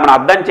 అలా మనం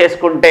అర్థం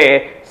చేసుకుంటే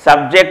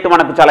సబ్జెక్ట్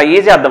మనకు చాలా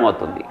ఈజీ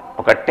అర్థమవుతుంది.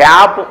 ఒక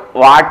ట్యాప్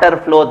వాటర్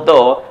ఫ్లోతో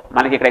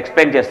మనకి ఇక్కడ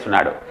ఎక్స్ప్లెయిన్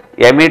చేస్తున్నాడు.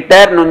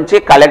 ఎమిటర్ నుంచి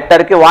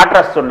కలెక్టర్కి వాటర్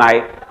వస్తున్నాయి,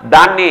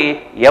 దాన్ని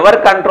ఎవరు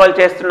కంట్రోల్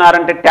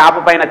చేస్తున్నారంటే ట్యాప్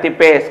పైన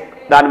తిప్పే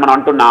దాన్ని మనం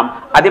అంటున్నాం,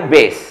 అది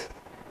బేస్.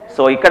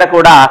 సో ఇక్కడ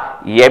కూడా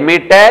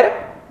ఎమిటర్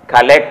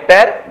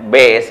కలెక్టర్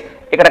బేస్.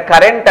 ఇక్కడ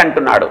కరెంట్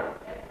అంటున్నాడు.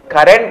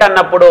 కరెంట్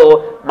అన్నప్పుడు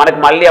మనకు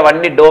మళ్ళీ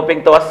అవన్నీ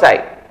డోపింగ్తో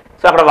వస్తాయి.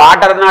 సో అక్కడ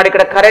వాటర్ అన్నాడు,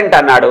 ఇక్కడ కరెంట్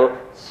అన్నాడు.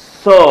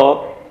 సో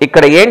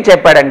ఇక్కడ ఏం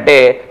చెప్పాడంటే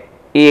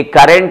ఈ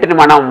కరెంట్ని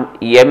మనం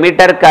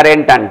ఎమిటర్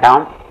కరెంట్ అంటాం,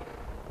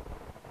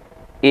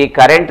 ఈ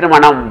కరెంట్ని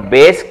మనం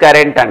బేస్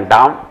కరెంట్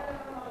అంటాం,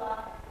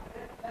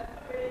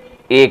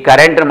 ఈ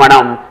కరెంట్ని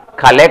మనం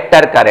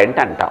కలెక్టర్ కరెంట్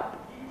అంటాం.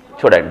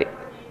 చూడండి,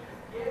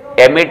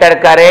 emitter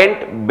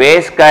current,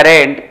 base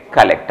current,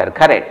 collector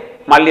current.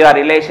 మళ్ళీ ఆ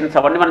రిలేషన్స్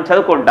అవన్నీ మనం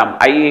చదువుకుంటాం,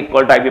 I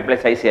 = IB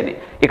 + IC అని.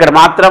 ఇక్కడ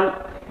మాత్రం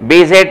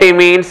BJT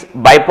means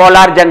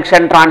bipolar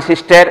junction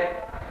transistor.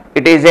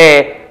 It is a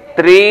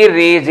 3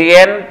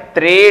 region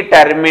 3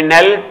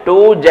 terminal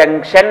 2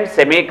 junction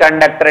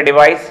semiconductor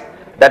device.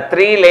 The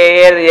 3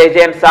 layer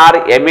agents are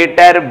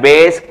emitter,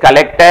 base,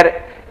 collector.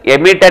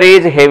 Emitter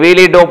is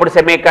heavily doped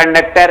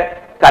semiconductor,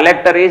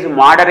 collector is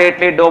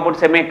moderately doped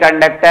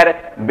semiconductor,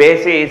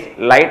 base is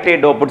lightly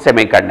doped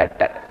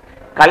semiconductor.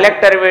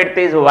 Collector width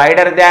is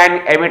wider than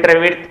emitter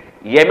width,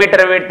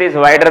 emitter width is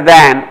wider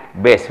than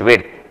base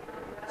width.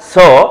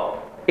 So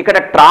ఇక్కడ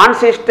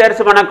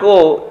transistors మనకు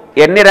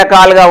ఎన్ని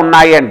రకాలుగా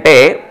ఉన్నాయి అంటే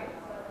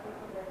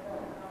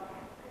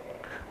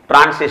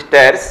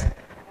transistors,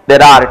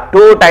 there are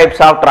 2 types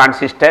of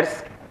transistors.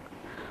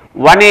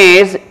 One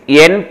is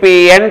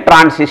NPN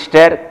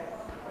transistor,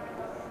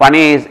 one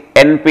is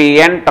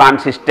NPN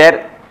transistor,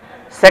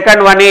 second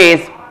one is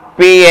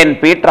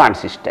PNP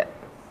transistor.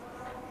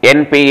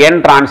 NPN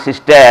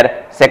transistor,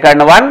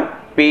 second one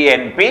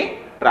PNP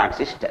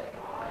transistor.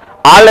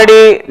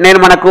 Already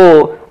నేను మనకు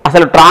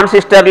అసలు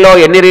ట్రాన్సిస్టర్లో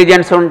ఎన్ని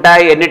రీజియన్స్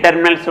ఉంటాయి, ఎన్ని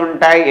టెర్మినల్స్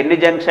ఉంటాయి, ఎన్ని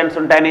జంక్షన్స్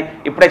ఉంటాయని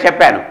ఇప్పుడే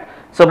చెప్పాను.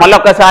 సో మళ్ళీ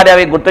ఒక్కసారి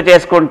అవి గుర్తు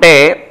చేసుకుంటే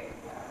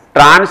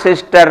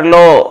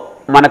ట్రాన్సిస్టర్లో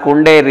మనకు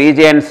ఉండే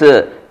regions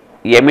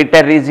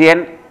emitter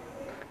region,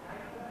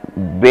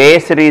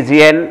 base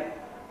region,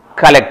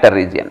 collector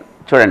region.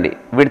 చూడండి,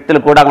 విడ్త్లు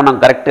కూడా మనం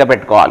కరెక్ట్గా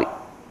పెట్టుకోవాలి.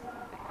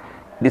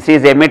 దిస్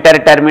ఈజ్ ఎమిటర్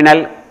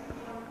టెర్మినల్,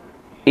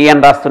 ఈ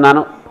అని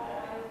రాస్తున్నాను.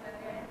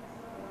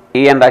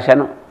 E అని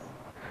రాశాను.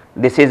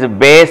 This is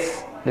base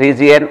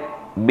region,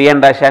 B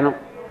అని రాశాను,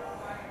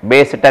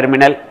 base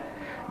terminal.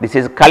 This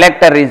is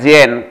collector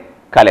region,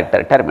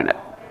 collector terminal.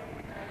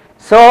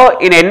 So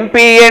in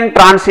NPN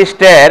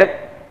transistor,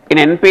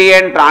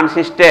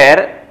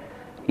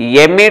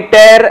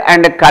 emitter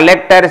and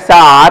collectors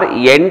are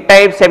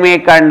N-type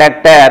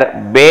semiconductor,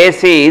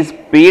 base is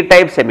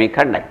P-type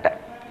semiconductor.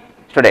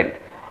 Student,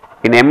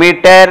 in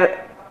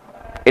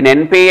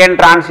NPN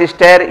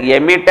transistor,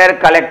 emitter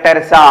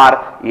collectors are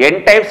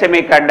N-type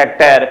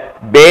semiconductor,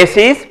 base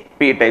is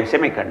P-type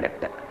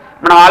semiconductor.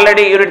 మనం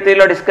already unit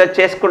 3లో discuss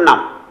చేసుకున్నాం,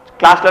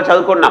 క్లాస్లో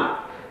చదువుకున్నాం.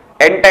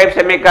 N-type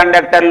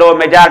semiconductor లో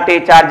majority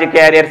charge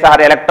carriers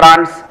are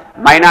electrons,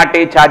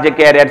 minority charge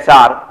carriers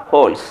are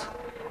holes.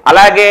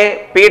 అలాగే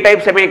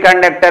P-type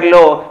semiconductor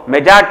లో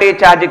majority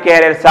charge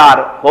carriers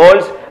are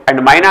holes and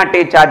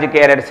minority charge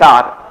carriers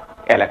are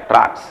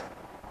electrons.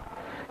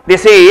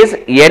 This is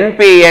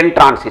NPN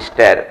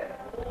transistor.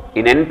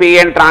 In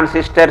NPN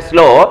transistors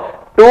లో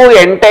 2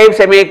 N-type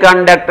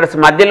semiconductors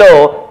మధ్యలో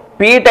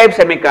P-type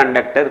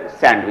semiconductor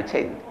sandwich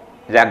అయింది.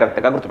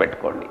 జాగ్రత్తగా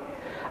గుర్తుపెట్టుకోండి.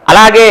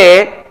 అలాగే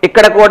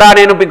ఇక్కడ కూడా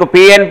నేను మీకు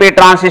PNP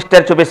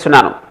ట్రాన్సిస్టర్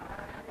చూపిస్తున్నాను.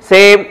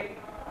 సేమ్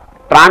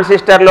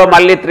ట్రాన్సిస్టర్లో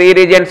మళ్ళీ 3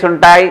 రీజియన్స్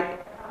ఉంటాయి.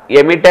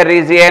 Emitter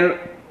region,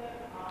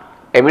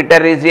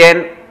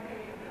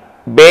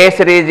 base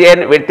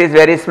region with is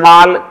very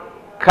small,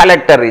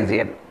 collector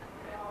region.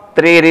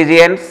 3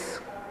 regions,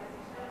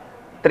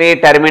 3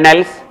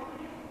 terminals,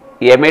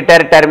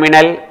 emitter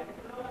terminal,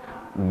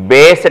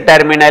 base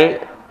terminal,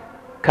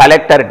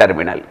 collector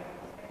terminal.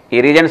 ఈ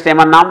regions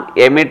ఏమన్నాం?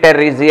 Emitter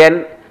region,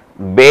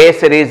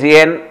 base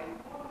region,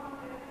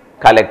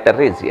 collector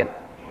region.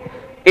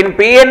 In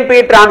PNP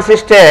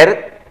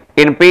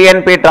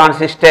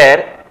transistor,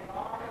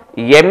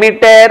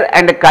 emitter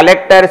and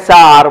collectors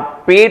are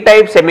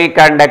P-type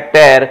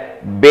semiconductor,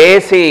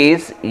 base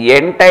is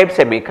N-type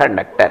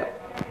semiconductor.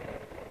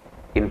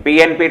 In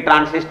PNP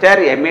transistor,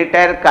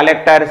 emitter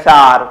collectors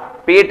are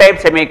P-type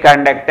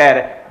semiconductor,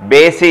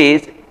 base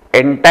is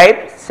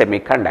N-type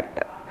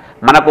semiconductor.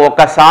 మనకు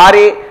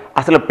ఒకసారి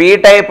అసలు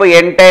P-type,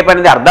 N-type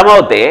అనేది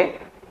అర్థమవుతే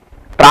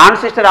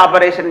transistor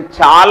operation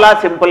చాలా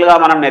సింపుల్గా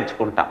మనం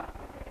నేర్చుకుంటాం.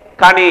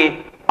 కానీ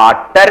ఆ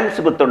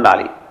టర్మ్స్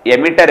గుర్తుండాలి.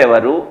 ఎమిటర్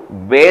ఎవరు,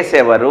 బేస్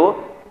ఎవరు,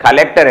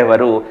 కలెక్టర్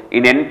ఎవరు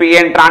in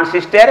NPN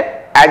transistor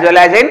as well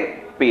as in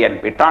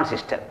PNP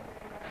transistor.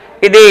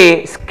 ఇది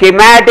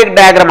స్కీమాటిక్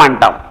డయాగ్రామ్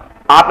అంటాం.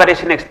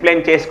 ఆపరేషన్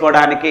ఎక్స్ప్లెయిన్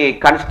చేసుకోవడానికి,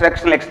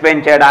 కన్స్ట్రక్షన్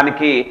ఎక్స్ప్లెయిన్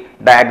చేయడానికి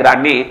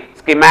డయాగ్రామ్ని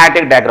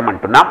స్కీమాటిక్ డయాగ్రామ్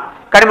అంటున్నాం.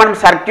 కానీ మనం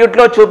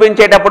సర్క్యూట్లో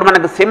చూపించేటప్పుడు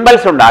మనకు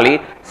సింబల్స్ ఉండాలి.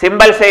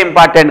 సింబల్సే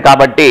ఇంపార్టెంట్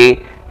కాబట్టి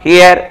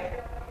here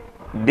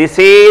this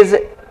is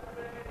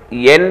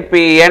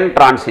NPN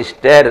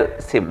transistor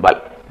symbol.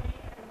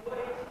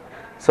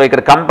 So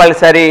ఇక్కడ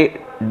కంపల్సరీ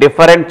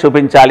డిఫరెంట్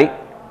చూపించాలి.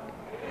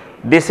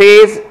 This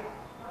is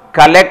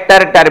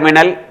collector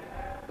terminal,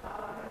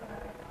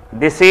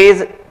 this is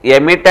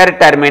emitter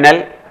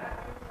terminal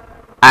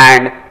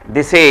and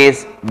this is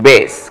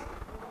base.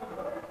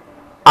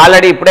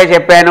 Already ఇప్పుడే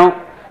చెప్పాను,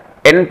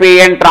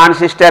 NPN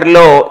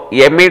ట్రాన్సిస్టర్లో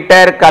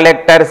emitter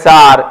collectors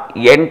are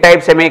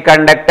N-type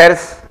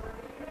semiconductors,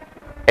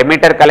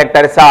 emitter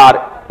collectors are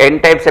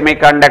N-type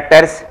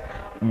semiconductors,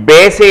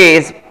 base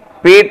is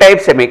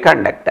P-type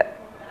semiconductor,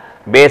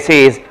 base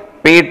is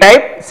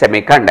P-type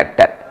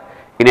semiconductor.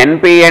 In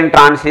NPN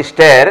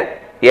transistor,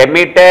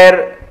 emitter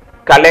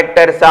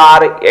collectors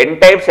are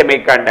N-type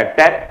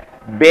semiconductor,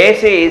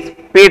 base is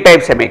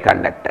P-type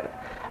semiconductor.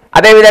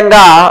 అదే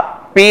విధంగా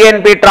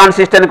PNP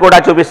transistor కూడా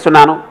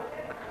చూపిస్తున్నాను.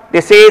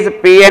 This is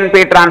PNP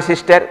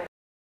transistor.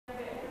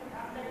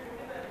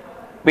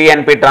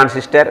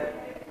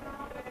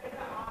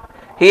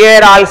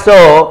 Here also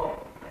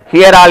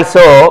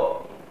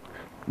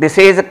this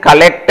is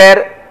collector,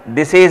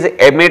 this is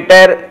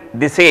emitter,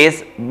 this is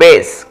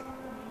base.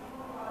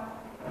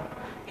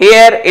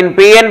 Here in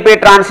PNP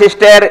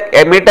transistor,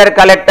 emitter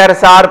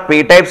collectors are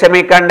P-type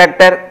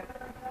semiconductor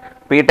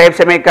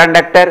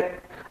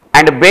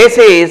and base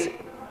is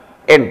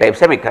N-type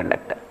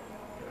semiconductor.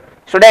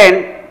 Student,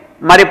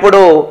 మరి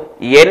ఇప్పుడు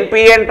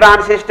NPN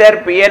transistor,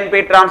 PNP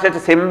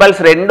transistor symbols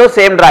రెండు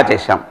same draw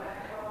చేశాం.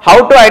 How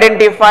to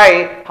identify,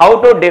 how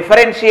to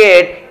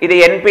differentiate, ఇది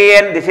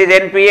NPN, this is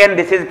NPN,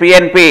 this is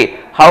PNP,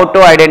 how to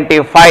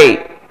identify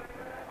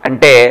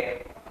అంటే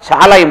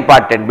చాలా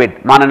important bit.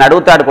 మనని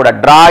అడుగుతాడు కూడా,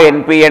 draw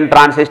NPN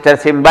transistor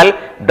symbol,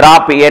 draw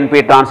PNP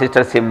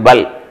transistor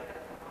symbol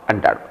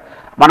అంటాడు.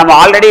 మనం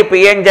already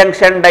PN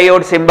junction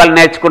diode symbol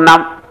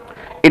నేర్చుకున్నాం.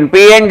 In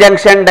PN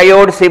junction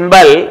diode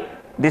symbol,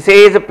 this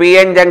is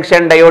PN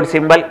junction diode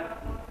symbol,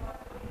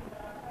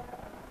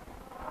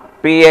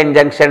 PN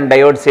junction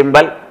diode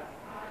symbol.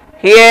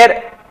 Here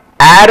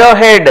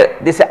arrowhead,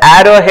 this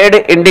arrowhead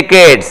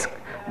indicates,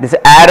 this is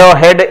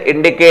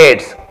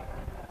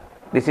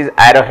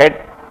arrowhead,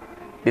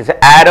 this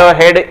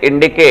arrowhead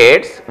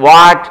indicates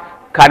what?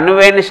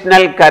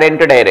 Conventional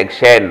current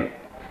direction,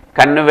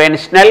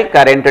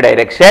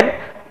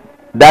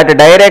 that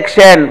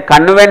direction,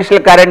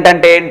 conventional current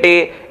ante enti,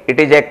 it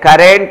is a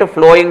current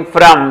flowing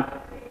from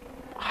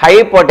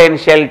high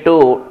potential to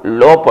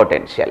low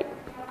potential.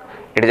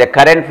 It is a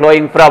current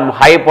flowing from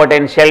high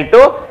potential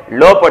to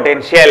low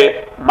potential.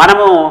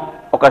 మనము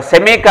ఒక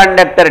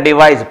semiconductor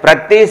device,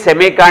 ప్రతి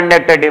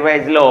semiconductor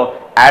డివైస్లో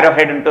arrow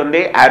head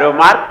ఉంటుంది, arrow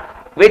mark,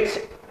 which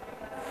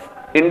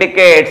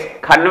indicates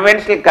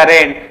conventional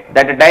current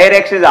that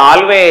direction is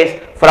always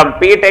from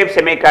p-type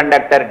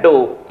semiconductor to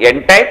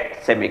n-type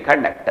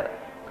semiconductor.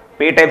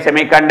 P-type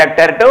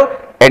semiconductor to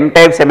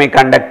n-type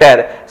semiconductor.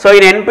 So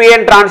in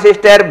NPN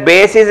transistor,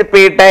 base is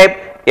p-type,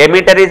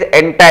 emitter is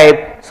n-type.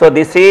 So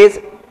this is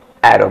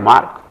arrow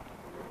mark.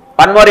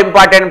 One more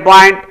important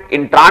point,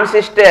 in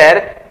transistor,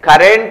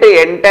 current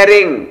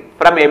entering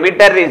from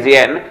emitter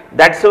region,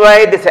 that's why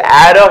this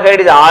arrowhead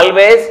is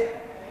always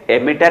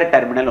emitter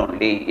terminal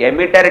only.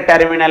 Emitter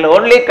terminal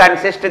only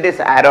consists this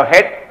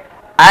arrowhead,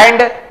 and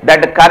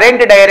that current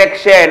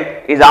direction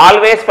is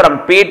always from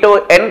P to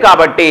N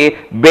kabatti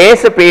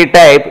base P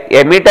type,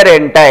 emitter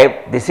N type,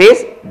 this is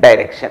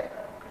direction.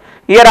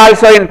 Here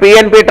also in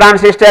PNP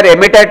transistor,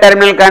 emitter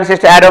terminal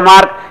consists arrow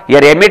mark.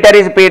 Here emitter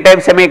is P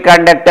type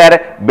semiconductor,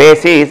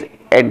 base is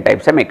N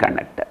type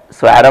semiconductor.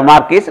 So arrow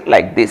mark is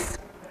like this.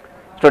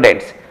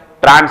 Students,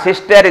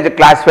 transistor is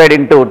classified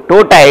into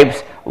two types.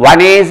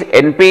 One is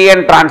NPN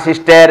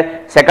transistor,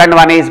 second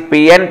one is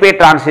PNP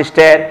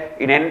transistor.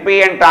 In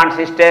NPN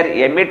transistor,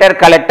 emitter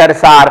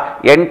collectors are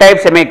N-type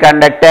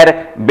semiconductor,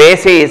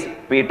 base is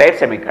P-type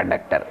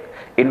semiconductor.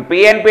 In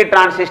PNP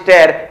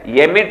transistor,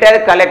 emitter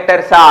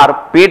collectors are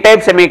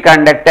P-type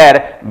semiconductor,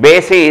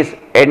 base is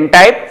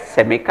N-type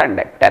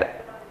semiconductor.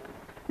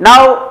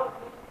 Now,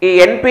 ఈ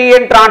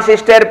NPN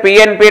transistor,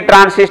 PNP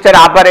transistor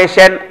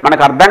operation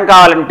మనకు అర్థం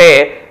కావాలంటే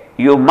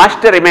you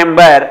must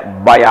remember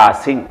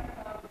biasing.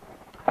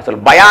 అసలు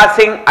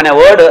biasing అనే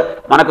word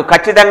మనకు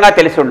ఖచ్చితంగా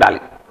తెలిసి ఉండాలి.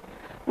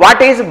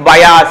 వాట్ ఈజ్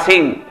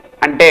బయాసింగ్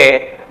అంటే,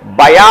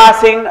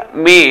 biasing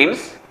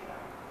means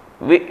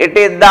it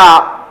is the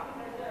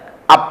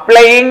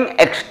applying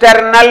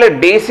external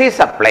DC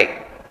supply.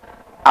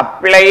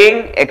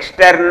 Applying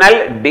external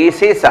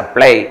DC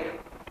supply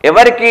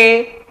ఎవరికి?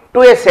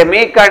 To A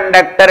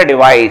semiconductor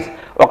device.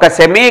 ఒక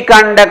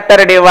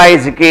సెమీకండక్టర్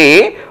డివైస్కి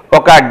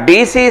ఒక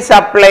DC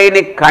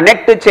సప్లైని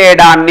కనెక్ట్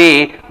చేయడాన్ని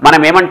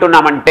మనం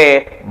ఏమంటున్నామంటే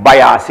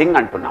బయాసింగ్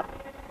అంటున్నాం.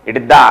 It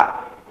is the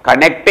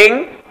connecting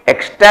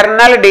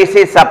external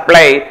DC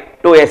supply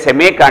to A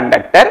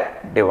semiconductor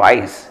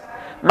device.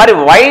 మరి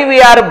why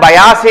we are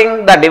biasing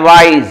the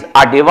device?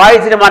 ఆ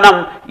డివైస్ని మనం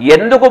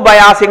ఎందుకు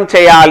బయాసింగ్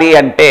చేయాలి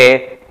అంటే,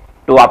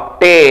 టు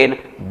అబ్టైన్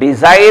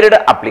డిజైర్డ్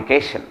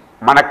అప్లికేషన్.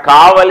 మనకు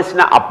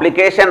కావలసిన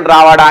అప్లికేషన్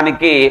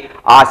రావడానికి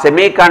ఆ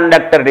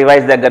సెమీకండక్టర్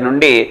డివైస్ దగ్గర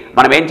నుండి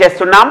మనం ఏం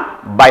చేస్తున్నాం?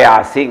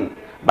 Biasing.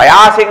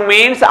 Biasing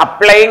means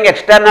applying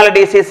external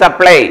DC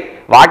supply.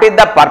 What is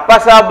the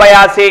purpose of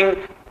biasing?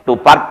 To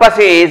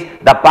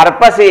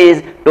purpose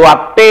is to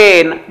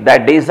obtain the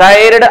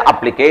desired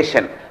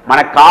application.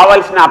 మనకు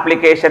కావలసిన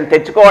అప్లికేషన్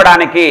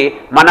తెచ్చుకోవడానికి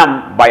మనం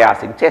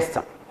బయాసింగ్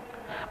చేస్తాం.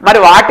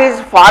 మరి what is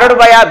forward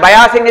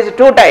biasing? Is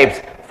two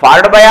types,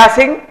 forward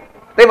biasing,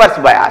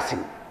 reverse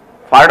biasing.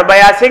 Forward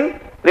biasing,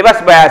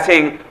 reverse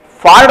biasing.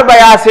 Forward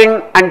biasing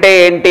అంటే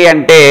ఏంటి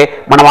అంటే,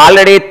 మనం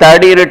ఆల్రెడీ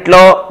థర్డ్ యూనిట్లో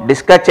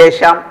డిస్కస్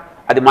చేశాం,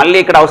 అది మళ్ళీ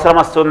ఇక్కడ అవసరం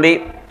వస్తుంది.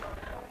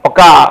 ఒక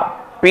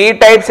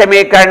P-type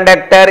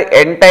semiconductor,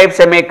 N-type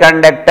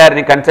semiconductor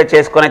ని కన్సిడర్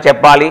చేసుకుని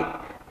చెప్పాలి.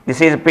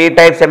 This is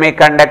P-type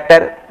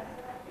semiconductor,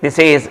 this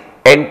is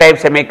N-type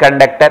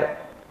semiconductor.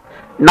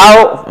 Now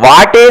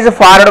what is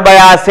forward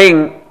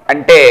biasing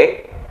అంటే,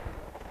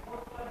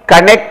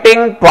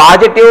 connecting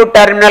positive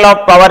terminal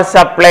of power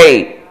supply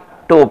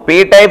to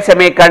P-type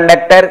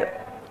semiconductor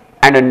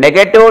and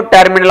negative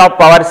terminal of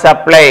power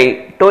supply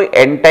to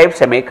N-type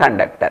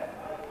semiconductor.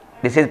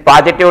 This is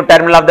positive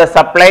terminal of the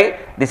supply,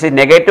 this is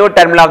negative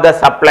terminal of the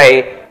supply.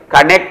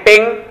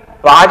 Connecting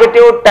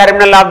positive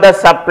terminal of the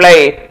supply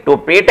to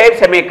P-type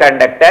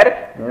semiconductor,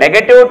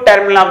 negative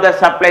terminal of the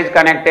supply is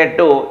connected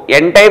to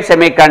N-type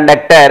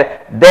semiconductor.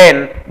 Then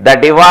the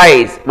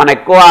device, మన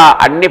ఎక్కువ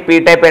అన్ని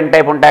P-type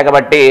N-type ఉంటాయి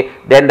కాబట్టి,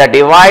 then the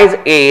device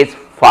is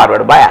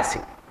forward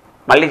biasing.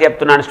 మళ్ళీ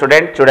చెప్తున్నాను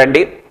student,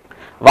 చూడండి.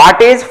 What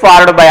is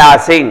forward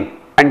biasing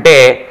అంటే,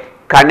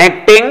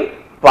 connecting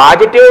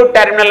positive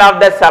terminal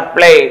of the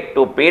supply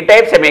to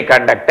P-type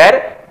semiconductor,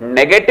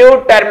 negative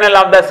terminal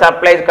of the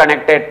supply is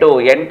connected to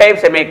N-type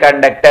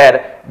semiconductor,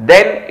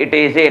 then it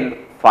is in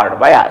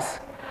forward bias.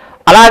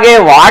 అలాగే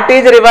what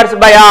is reverse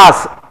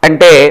bias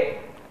అంటే,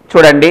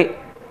 చూడండి,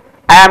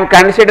 I'm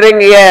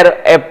considering here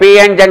A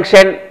PN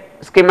junction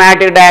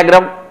schematic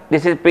diagram.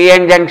 This is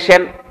PN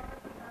junction.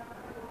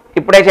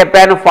 ఇప్పుడే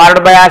చెప్పాను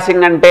forward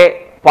biasing అంటే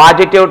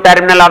positive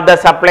terminal of the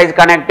supply is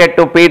connected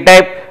to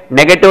P-type,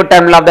 negative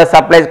terminal of the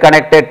supply is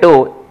connected to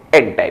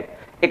N-type.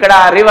 ఇక్కడ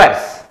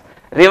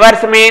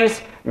reverse means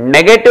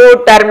negative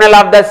terminal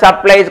of the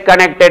supply is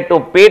connected to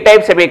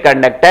P-type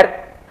semiconductor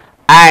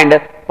and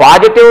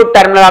positive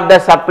terminal of the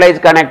supply is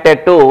connected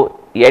to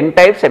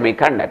N-type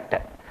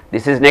semiconductor.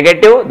 This is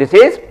negative, this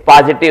is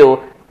positive,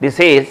 this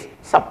is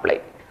supply.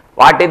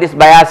 What is this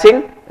biasing?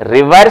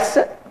 Reverse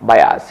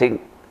biasing.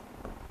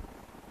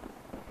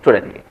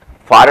 చూడండి,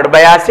 forward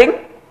biasing,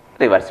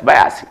 reverse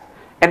biasing.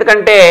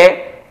 ఎందుకంటే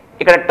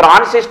ఇక్కడ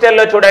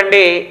ట్రాన్సిస్టర్లో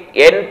చూడండి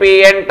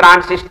NPN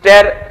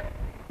transistor,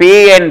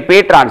 PNP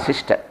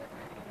transistor.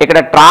 ఇక్కడ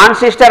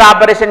transistor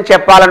operation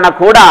చెప్పాలన్నా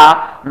కూడా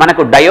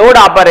మనకు diode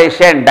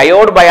operation,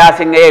 diode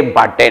బయాసింగే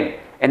important.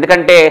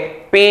 ఎందుకంటే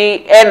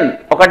PN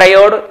ఒక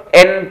డయోడ్,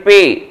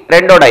 ఎన్పి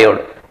రెండో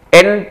diode,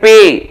 ఎన్పి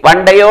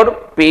one diode,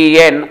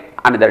 PN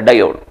another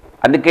diode.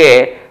 అందుకే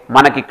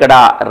మనకి ఇక్కడ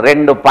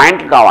 2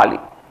 పాయింట్లు కావాలి.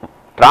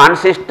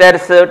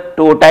 Transistors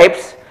 2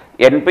 types,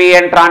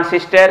 NPN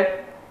transistor,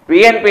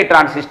 PNP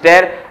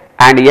transistor.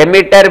 And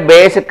emitter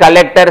base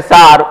collectors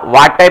are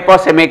what type of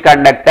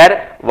semiconductor,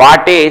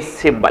 what is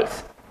symbols.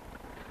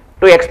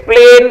 To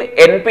explain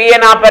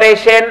NPN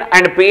operation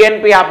and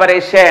PNP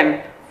operation,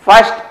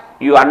 first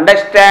you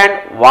understand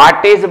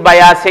what is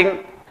biasing,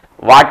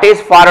 what is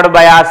forward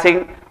biasing,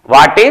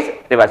 what is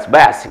reverse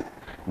biasing.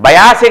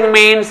 Biasing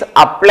means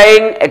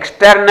applying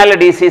external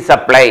DC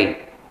supply,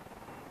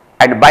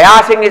 and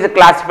biasing is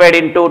classified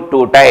into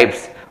 2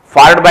 types,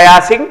 forward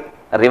biasing,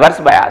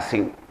 reverse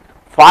biasing.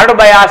 Forward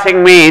biasing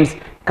means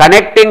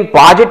connecting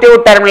positive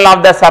terminal of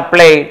the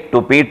supply to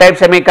p-type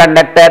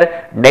semiconductor,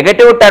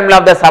 negative terminal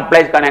of the supply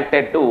is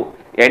connected to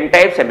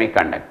n-type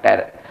semiconductor.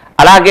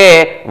 అలాగే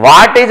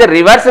what is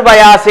reverse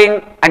biasing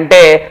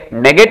అంటే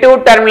negative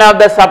terminal of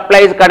the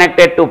supply is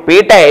connected to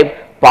p-type,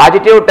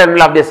 positive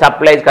terminal of the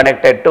supply is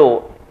connected to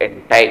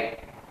n-type.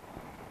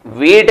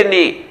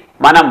 వీటిని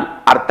మనం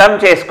అర్థం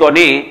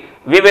చేసుకొని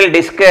we will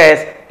discuss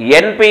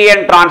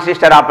NPN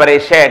transistor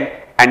operation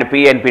and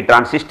PNP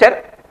transistor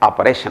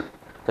operation.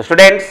 So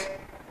students,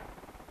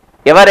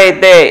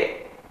 ఎవరైతే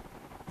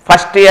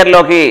first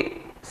ఇయర్లోకి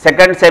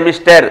second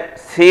semester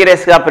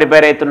సీరియస్గా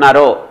prepare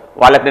అవుతున్నారో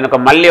వాళ్ళకి నేను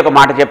మళ్ళీ ఒక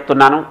మాట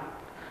చెప్తున్నాను.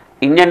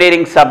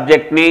 ఇంజనీరింగ్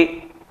సబ్జెక్ట్ని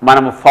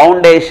మనం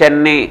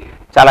ఫౌండేషన్ని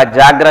చాలా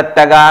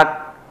జాగ్రత్తగా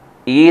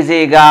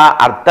ఈజీగా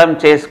అర్థం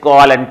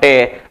చేసుకోవాలంటే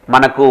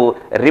మనకు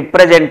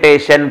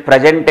రిప్రజెంటేషన్,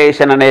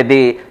 ప్రజెంటేషన్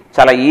అనేది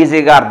చాలా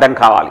ఈజీగా అర్థం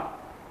కావాలి.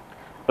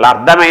 అలా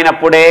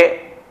అర్థమైనప్పుడే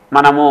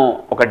మనము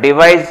ఒక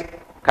డివైస్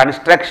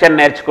కన్స్ట్రక్షన్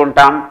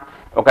నేర్చుకుంటాం,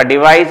 ఒక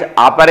డివైస్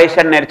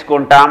ఆపరేషన్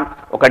నేర్చుకుంటాం,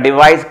 ఒక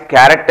డివైస్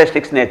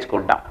క్యారెక్టరిస్టిక్స్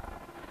నేర్చుకుంటాం.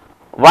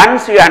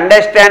 Once you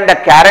understand the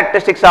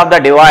characteristics of the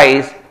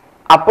device,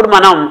 అప్పుడు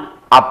మనం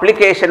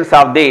అప్లికేషన్స్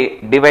ఆఫ్ ది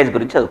డివైస్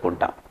గురించి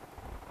చదువుకుంటాం.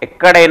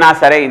 ఎక్కడైనా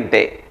సరే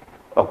ఇంతే,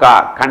 ఒక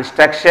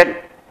కన్స్ట్రక్షన్,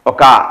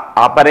 ఒక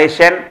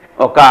ఆపరేషన్,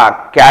 ఒక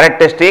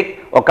క్యారెక్టరిస్టిక్,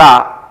 ఒక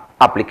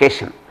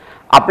అప్లికేషన్.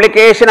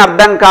 అప్లికేషన్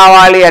అర్థం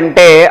కావాలి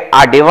అంటే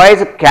ఆ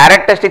డివైస్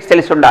క్యారెక్టరిస్టిక్స్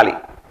తెలిసి ఉండాలి.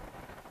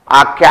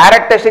 ఆ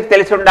క్యారెక్టరిస్టిక్స్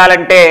తెలిసి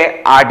ఉండాలంటే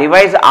ఆ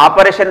డివైస్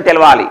ఆపరేషన్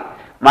తెలవాలి.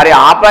 మరి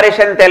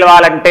ఆపరేషన్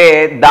తెలవాలంటే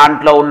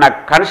దాంట్లో ఉన్న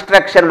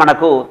కన్స్ట్రక్షన్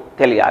మనకు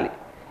తెలియాలి.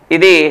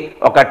 ఇది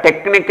ఒక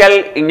టెక్నికల్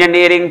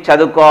ఇంజనీరింగ్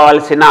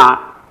చదువుకోవాల్సిన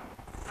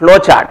ఫ్లో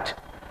చార్ట్.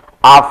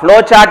 ఆ ఫ్లో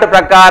చార్ట్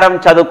ప్రకారం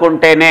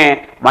చదువుకుంటేనే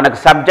మనకు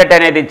సబ్జెక్ట్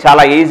అనేది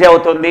చాలా ఈజీ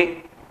అవుతుంది.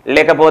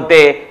 లేకపోతే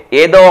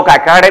ఏదో ఒక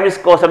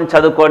అకాడమిక్స్ కోసం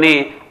చదువుకొని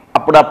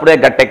అప్పుడప్పుడే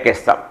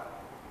గట్టెక్కేస్తాం.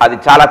 అది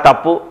చాలా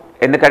తప్పు.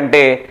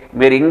 ఎందుకంటే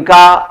మీరు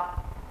ఇంకా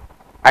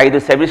 5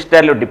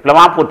 సెమిస్టర్లు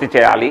డిప్లొమా పూర్తి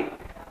చేయాలి,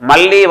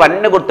 మళ్ళీ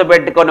ఇవన్నీ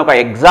గుర్తుపెట్టుకొని ఒక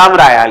ఎగ్జామ్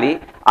రాయాలి,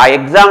 ఆ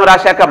ఎగ్జామ్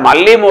రాశాక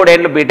మళ్ళీ 3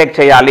 ఏళ్ళు బీటెక్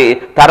చేయాలి,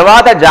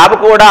 తర్వాత జాబ్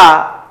కూడా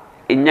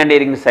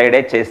ఇంజనీరింగ్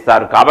సైడే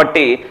చేస్తారు.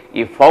 కాబట్టి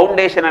ఈ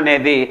ఫౌండేషన్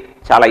అనేది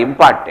చాలా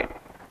ఇంపార్టెంట్.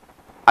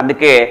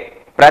 అందుకే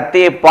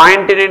ప్రతి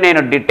పాయింట్ని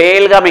నేను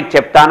డీటెయిల్గా మీకు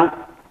చెప్తాను,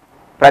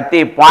 ప్రతి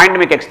పాయింట్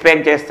మీకు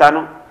ఎక్స్ప్లెయిన్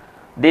చేస్తాను.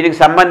 దీనికి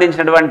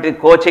సంబంధించినటువంటి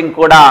కోచింగ్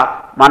కూడా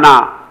మన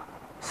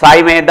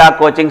సాయిమేధ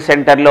కోచింగ్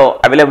సెంటర్లో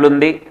అవైలబుల్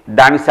ఉంది.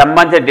 దానికి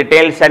సంబంధించిన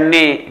డీటెయిల్స్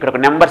అన్నీ ఇక్కడ ఒక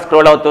నెంబర్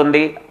స్క్రోల్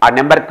అవుతుంది, ఆ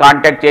నెంబర్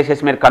కాంటాక్ట్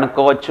చేసేసి మీరు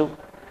కనుక్కోవచ్చు.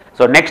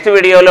 సో నెక్స్ట్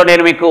వీడియోలో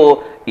నేను మీకు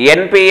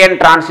NPN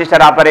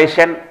transistor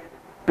operation,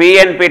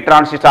 PNP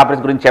transistor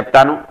operation గురించి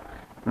చెప్తాను.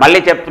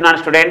 మళ్ళీ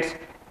చెప్తున్నాను స్టూడెంట్స్,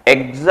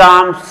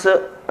 ఎగ్జామ్స్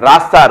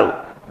రాస్తారు,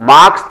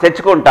 మార్క్స్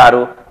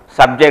తెచ్చుకుంటారు,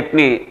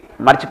 సబ్జెక్ట్ని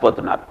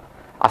మర్చిపోతున్నారు.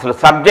 అసలు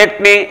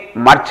సబ్జెక్ట్ని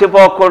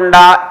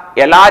మర్చిపోకుండా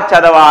ఎలా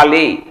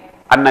చదవాలి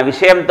అన్న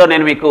విషయంతో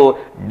నేను మీకు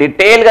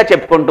డీటెయిల్గా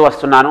చెప్పుకుంటూ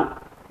వస్తున్నాను.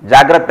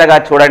 జాగ్రత్తగా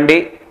చూడండి,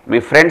 మీ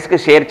ఫ్రెండ్స్కి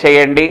షేర్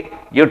చేయండి,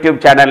 యూట్యూబ్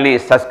ఛానల్ని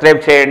సబ్స్క్రైబ్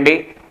చేయండి,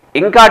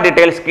 ఇంకా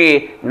డీటెయిల్స్కి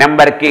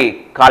నెంబర్కి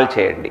కాల్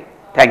చేయండి.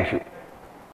 Thank you.